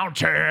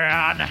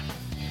Mountain.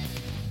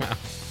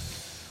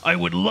 I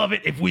would love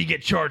it if we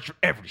get charged for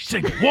every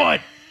single one.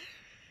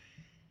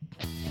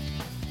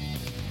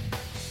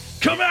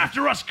 Come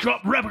after us,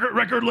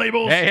 record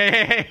labels.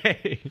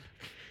 Hey.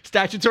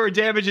 Statutory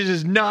damages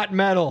is not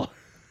metal.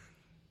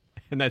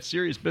 And that's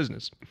serious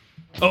business.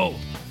 Oh.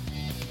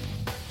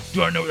 Do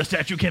you want to know where the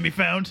statue can be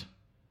found?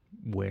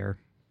 Where?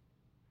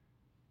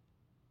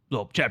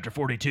 Well, chapter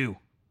 42.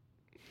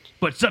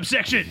 But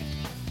subsection.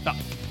 Oh,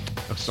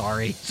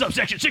 sorry.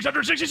 Subsection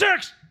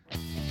 666!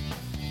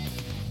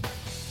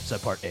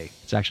 Subpart A.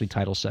 It's actually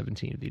Title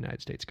 17 of the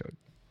United States Code.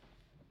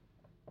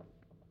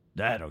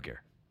 I don't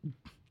care.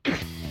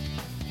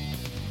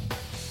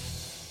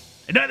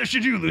 And neither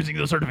should you, losing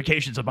those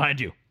certifications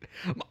behind you.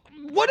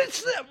 What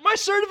is that? My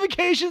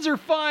certifications are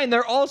fine.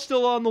 They're all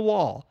still on the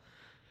wall.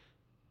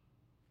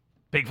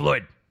 Pink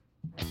Floyd.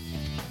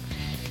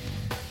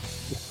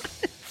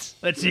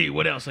 Let's see,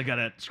 what else I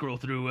gotta scroll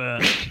through. Why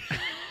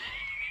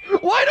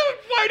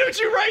don't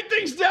you write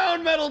things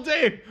down, Metal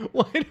Dave?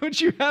 Why don't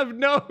you have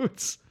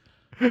notes?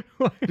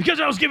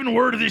 Because I was giving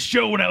word of this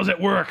show when I was at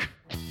work.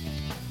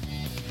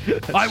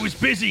 I was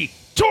busy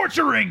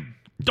torturing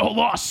the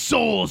lost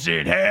souls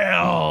in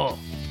hell.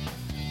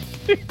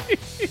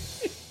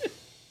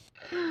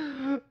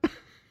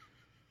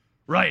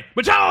 Right,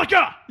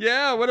 Metallica!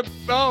 Yeah,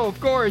 oh, of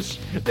course.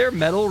 They're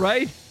metal,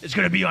 right? It's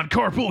gonna be on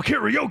Carpool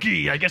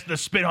Karaoke, I guess the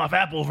spin-off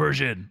Apple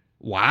version.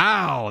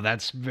 Wow,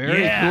 that's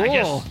very I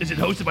cool. guess, is it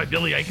hosted by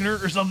Billy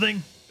Eichner or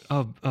something?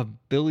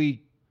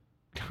 Billy...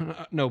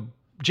 No,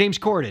 James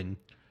Corden.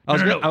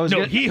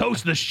 No, he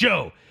hosts the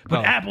show,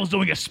 but Apple's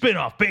doing a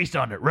spin-off based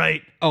on it,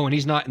 right? Oh, and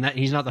he's not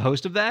the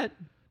host of that?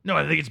 No,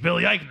 I think it's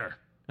Billy Eichner.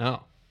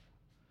 Oh.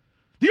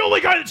 The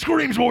only guy that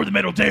screams more than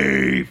Metal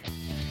Dave!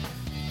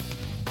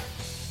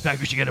 In fact,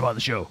 we should get him on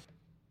the show.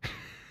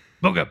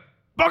 Book up!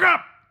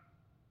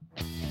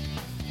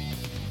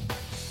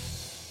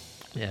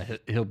 Yeah,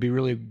 he'll be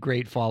really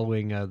great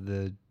following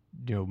the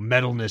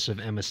metalness of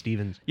Emma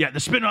Stevens. Yeah, the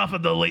spin-off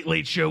of the Late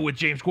Late Show with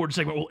James Corden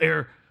segment will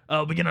air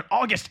begin on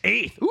August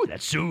 8th. Ooh,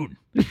 that's soon.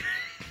 It's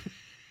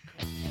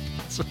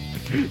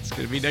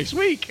going to be next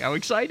week. How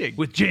exciting.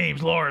 With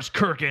James, Lars,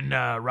 Kirk, and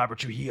Robert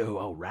Trujillo.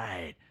 All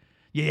right.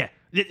 Yeah,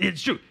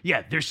 it's true.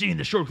 Yeah, they're seeing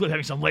the short clip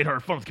having some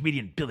lighthearted fun with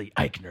comedian Billy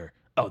Eichner.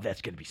 Oh,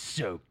 that's going to be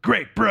so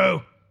great,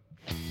 bro.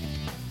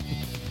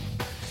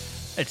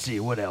 Let's see,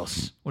 what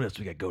else? What else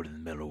we got going in the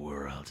metal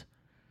world?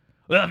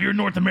 Well, if you're in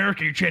North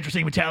America, your chance for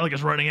seeing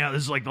Metallica's running out.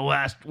 This is like the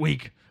last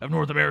week of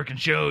North American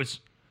shows.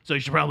 So you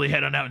should probably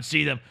head on out and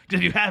see them. Because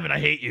if you haven't, I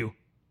hate you.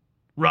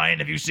 Ryan,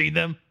 have you seen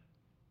them?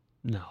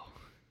 No.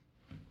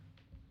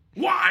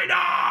 Why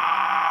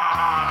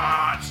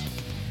not?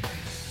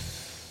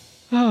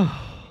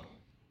 Oh,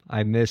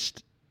 I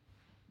missed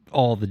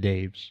all the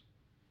Daves.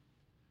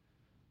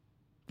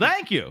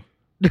 Thank you.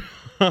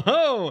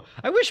 Oh,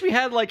 I wish we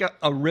had like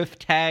a riff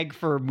tag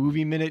for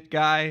Movie Minute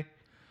guy.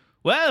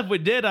 Well, if we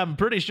did, I'm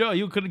pretty sure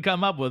you couldn't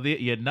come up with it.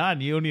 You're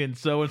non-union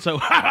so-and-so.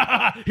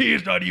 He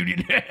is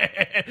non-union.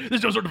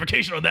 There's no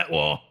certification on that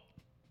wall.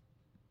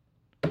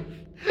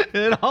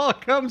 It all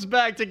comes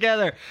back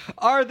together.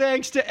 Our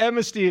thanks to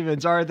Emma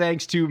Stevens. Our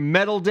thanks to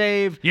Metal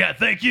Dave. Yeah,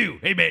 thank you.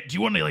 Hey, man, do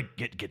you want to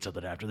get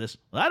something after this?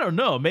 I don't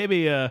know.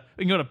 Maybe we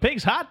can go to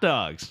Pink's Hot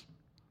Dogs.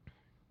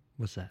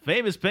 What's that?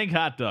 Famous Pink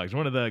Hot Dogs,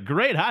 one of the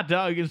great hot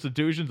dog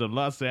institutions of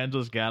Los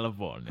Angeles,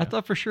 California. I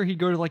thought for sure he'd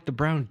go to like the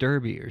Brown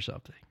Derby or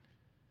something.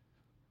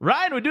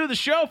 Ryan would do the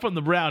show from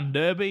the Brown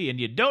Derby, and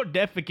you don't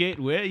defecate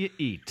where you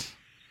eat.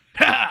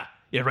 Ha!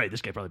 Yeah, right.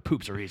 This guy probably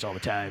poops or eats all the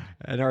time.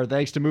 And our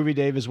thanks to Movie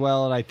Dave as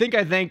well. And I think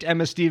I thanked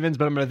Emma Stevens,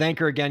 but I'm going to thank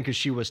her again because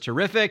she was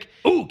terrific.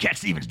 Ooh, Cat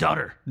Stevens'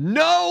 daughter.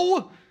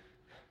 No!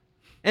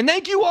 And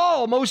thank you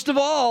all, most of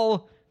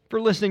all,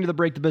 for listening to the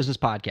Break the Business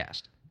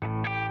podcast.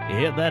 You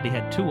hear that? He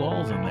had 2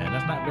 alls in there.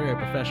 That's not very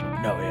professional.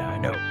 No, yeah, I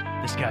know.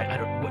 This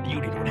guy, what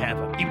union would have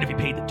him, even if he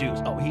paid the dues?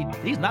 Oh,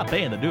 he's not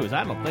paying the dues.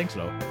 I don't think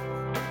so.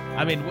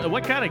 I mean,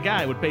 what kind of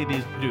guy would pay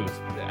these dues?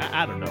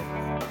 I don't know.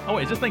 Oh,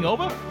 wait, is this thing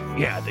over?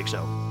 Yeah, I think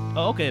so.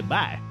 Oh, okay,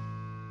 bye.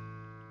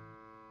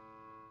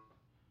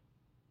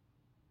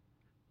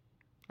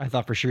 I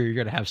thought for sure you were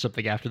going to have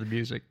something after the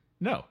music.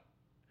 No.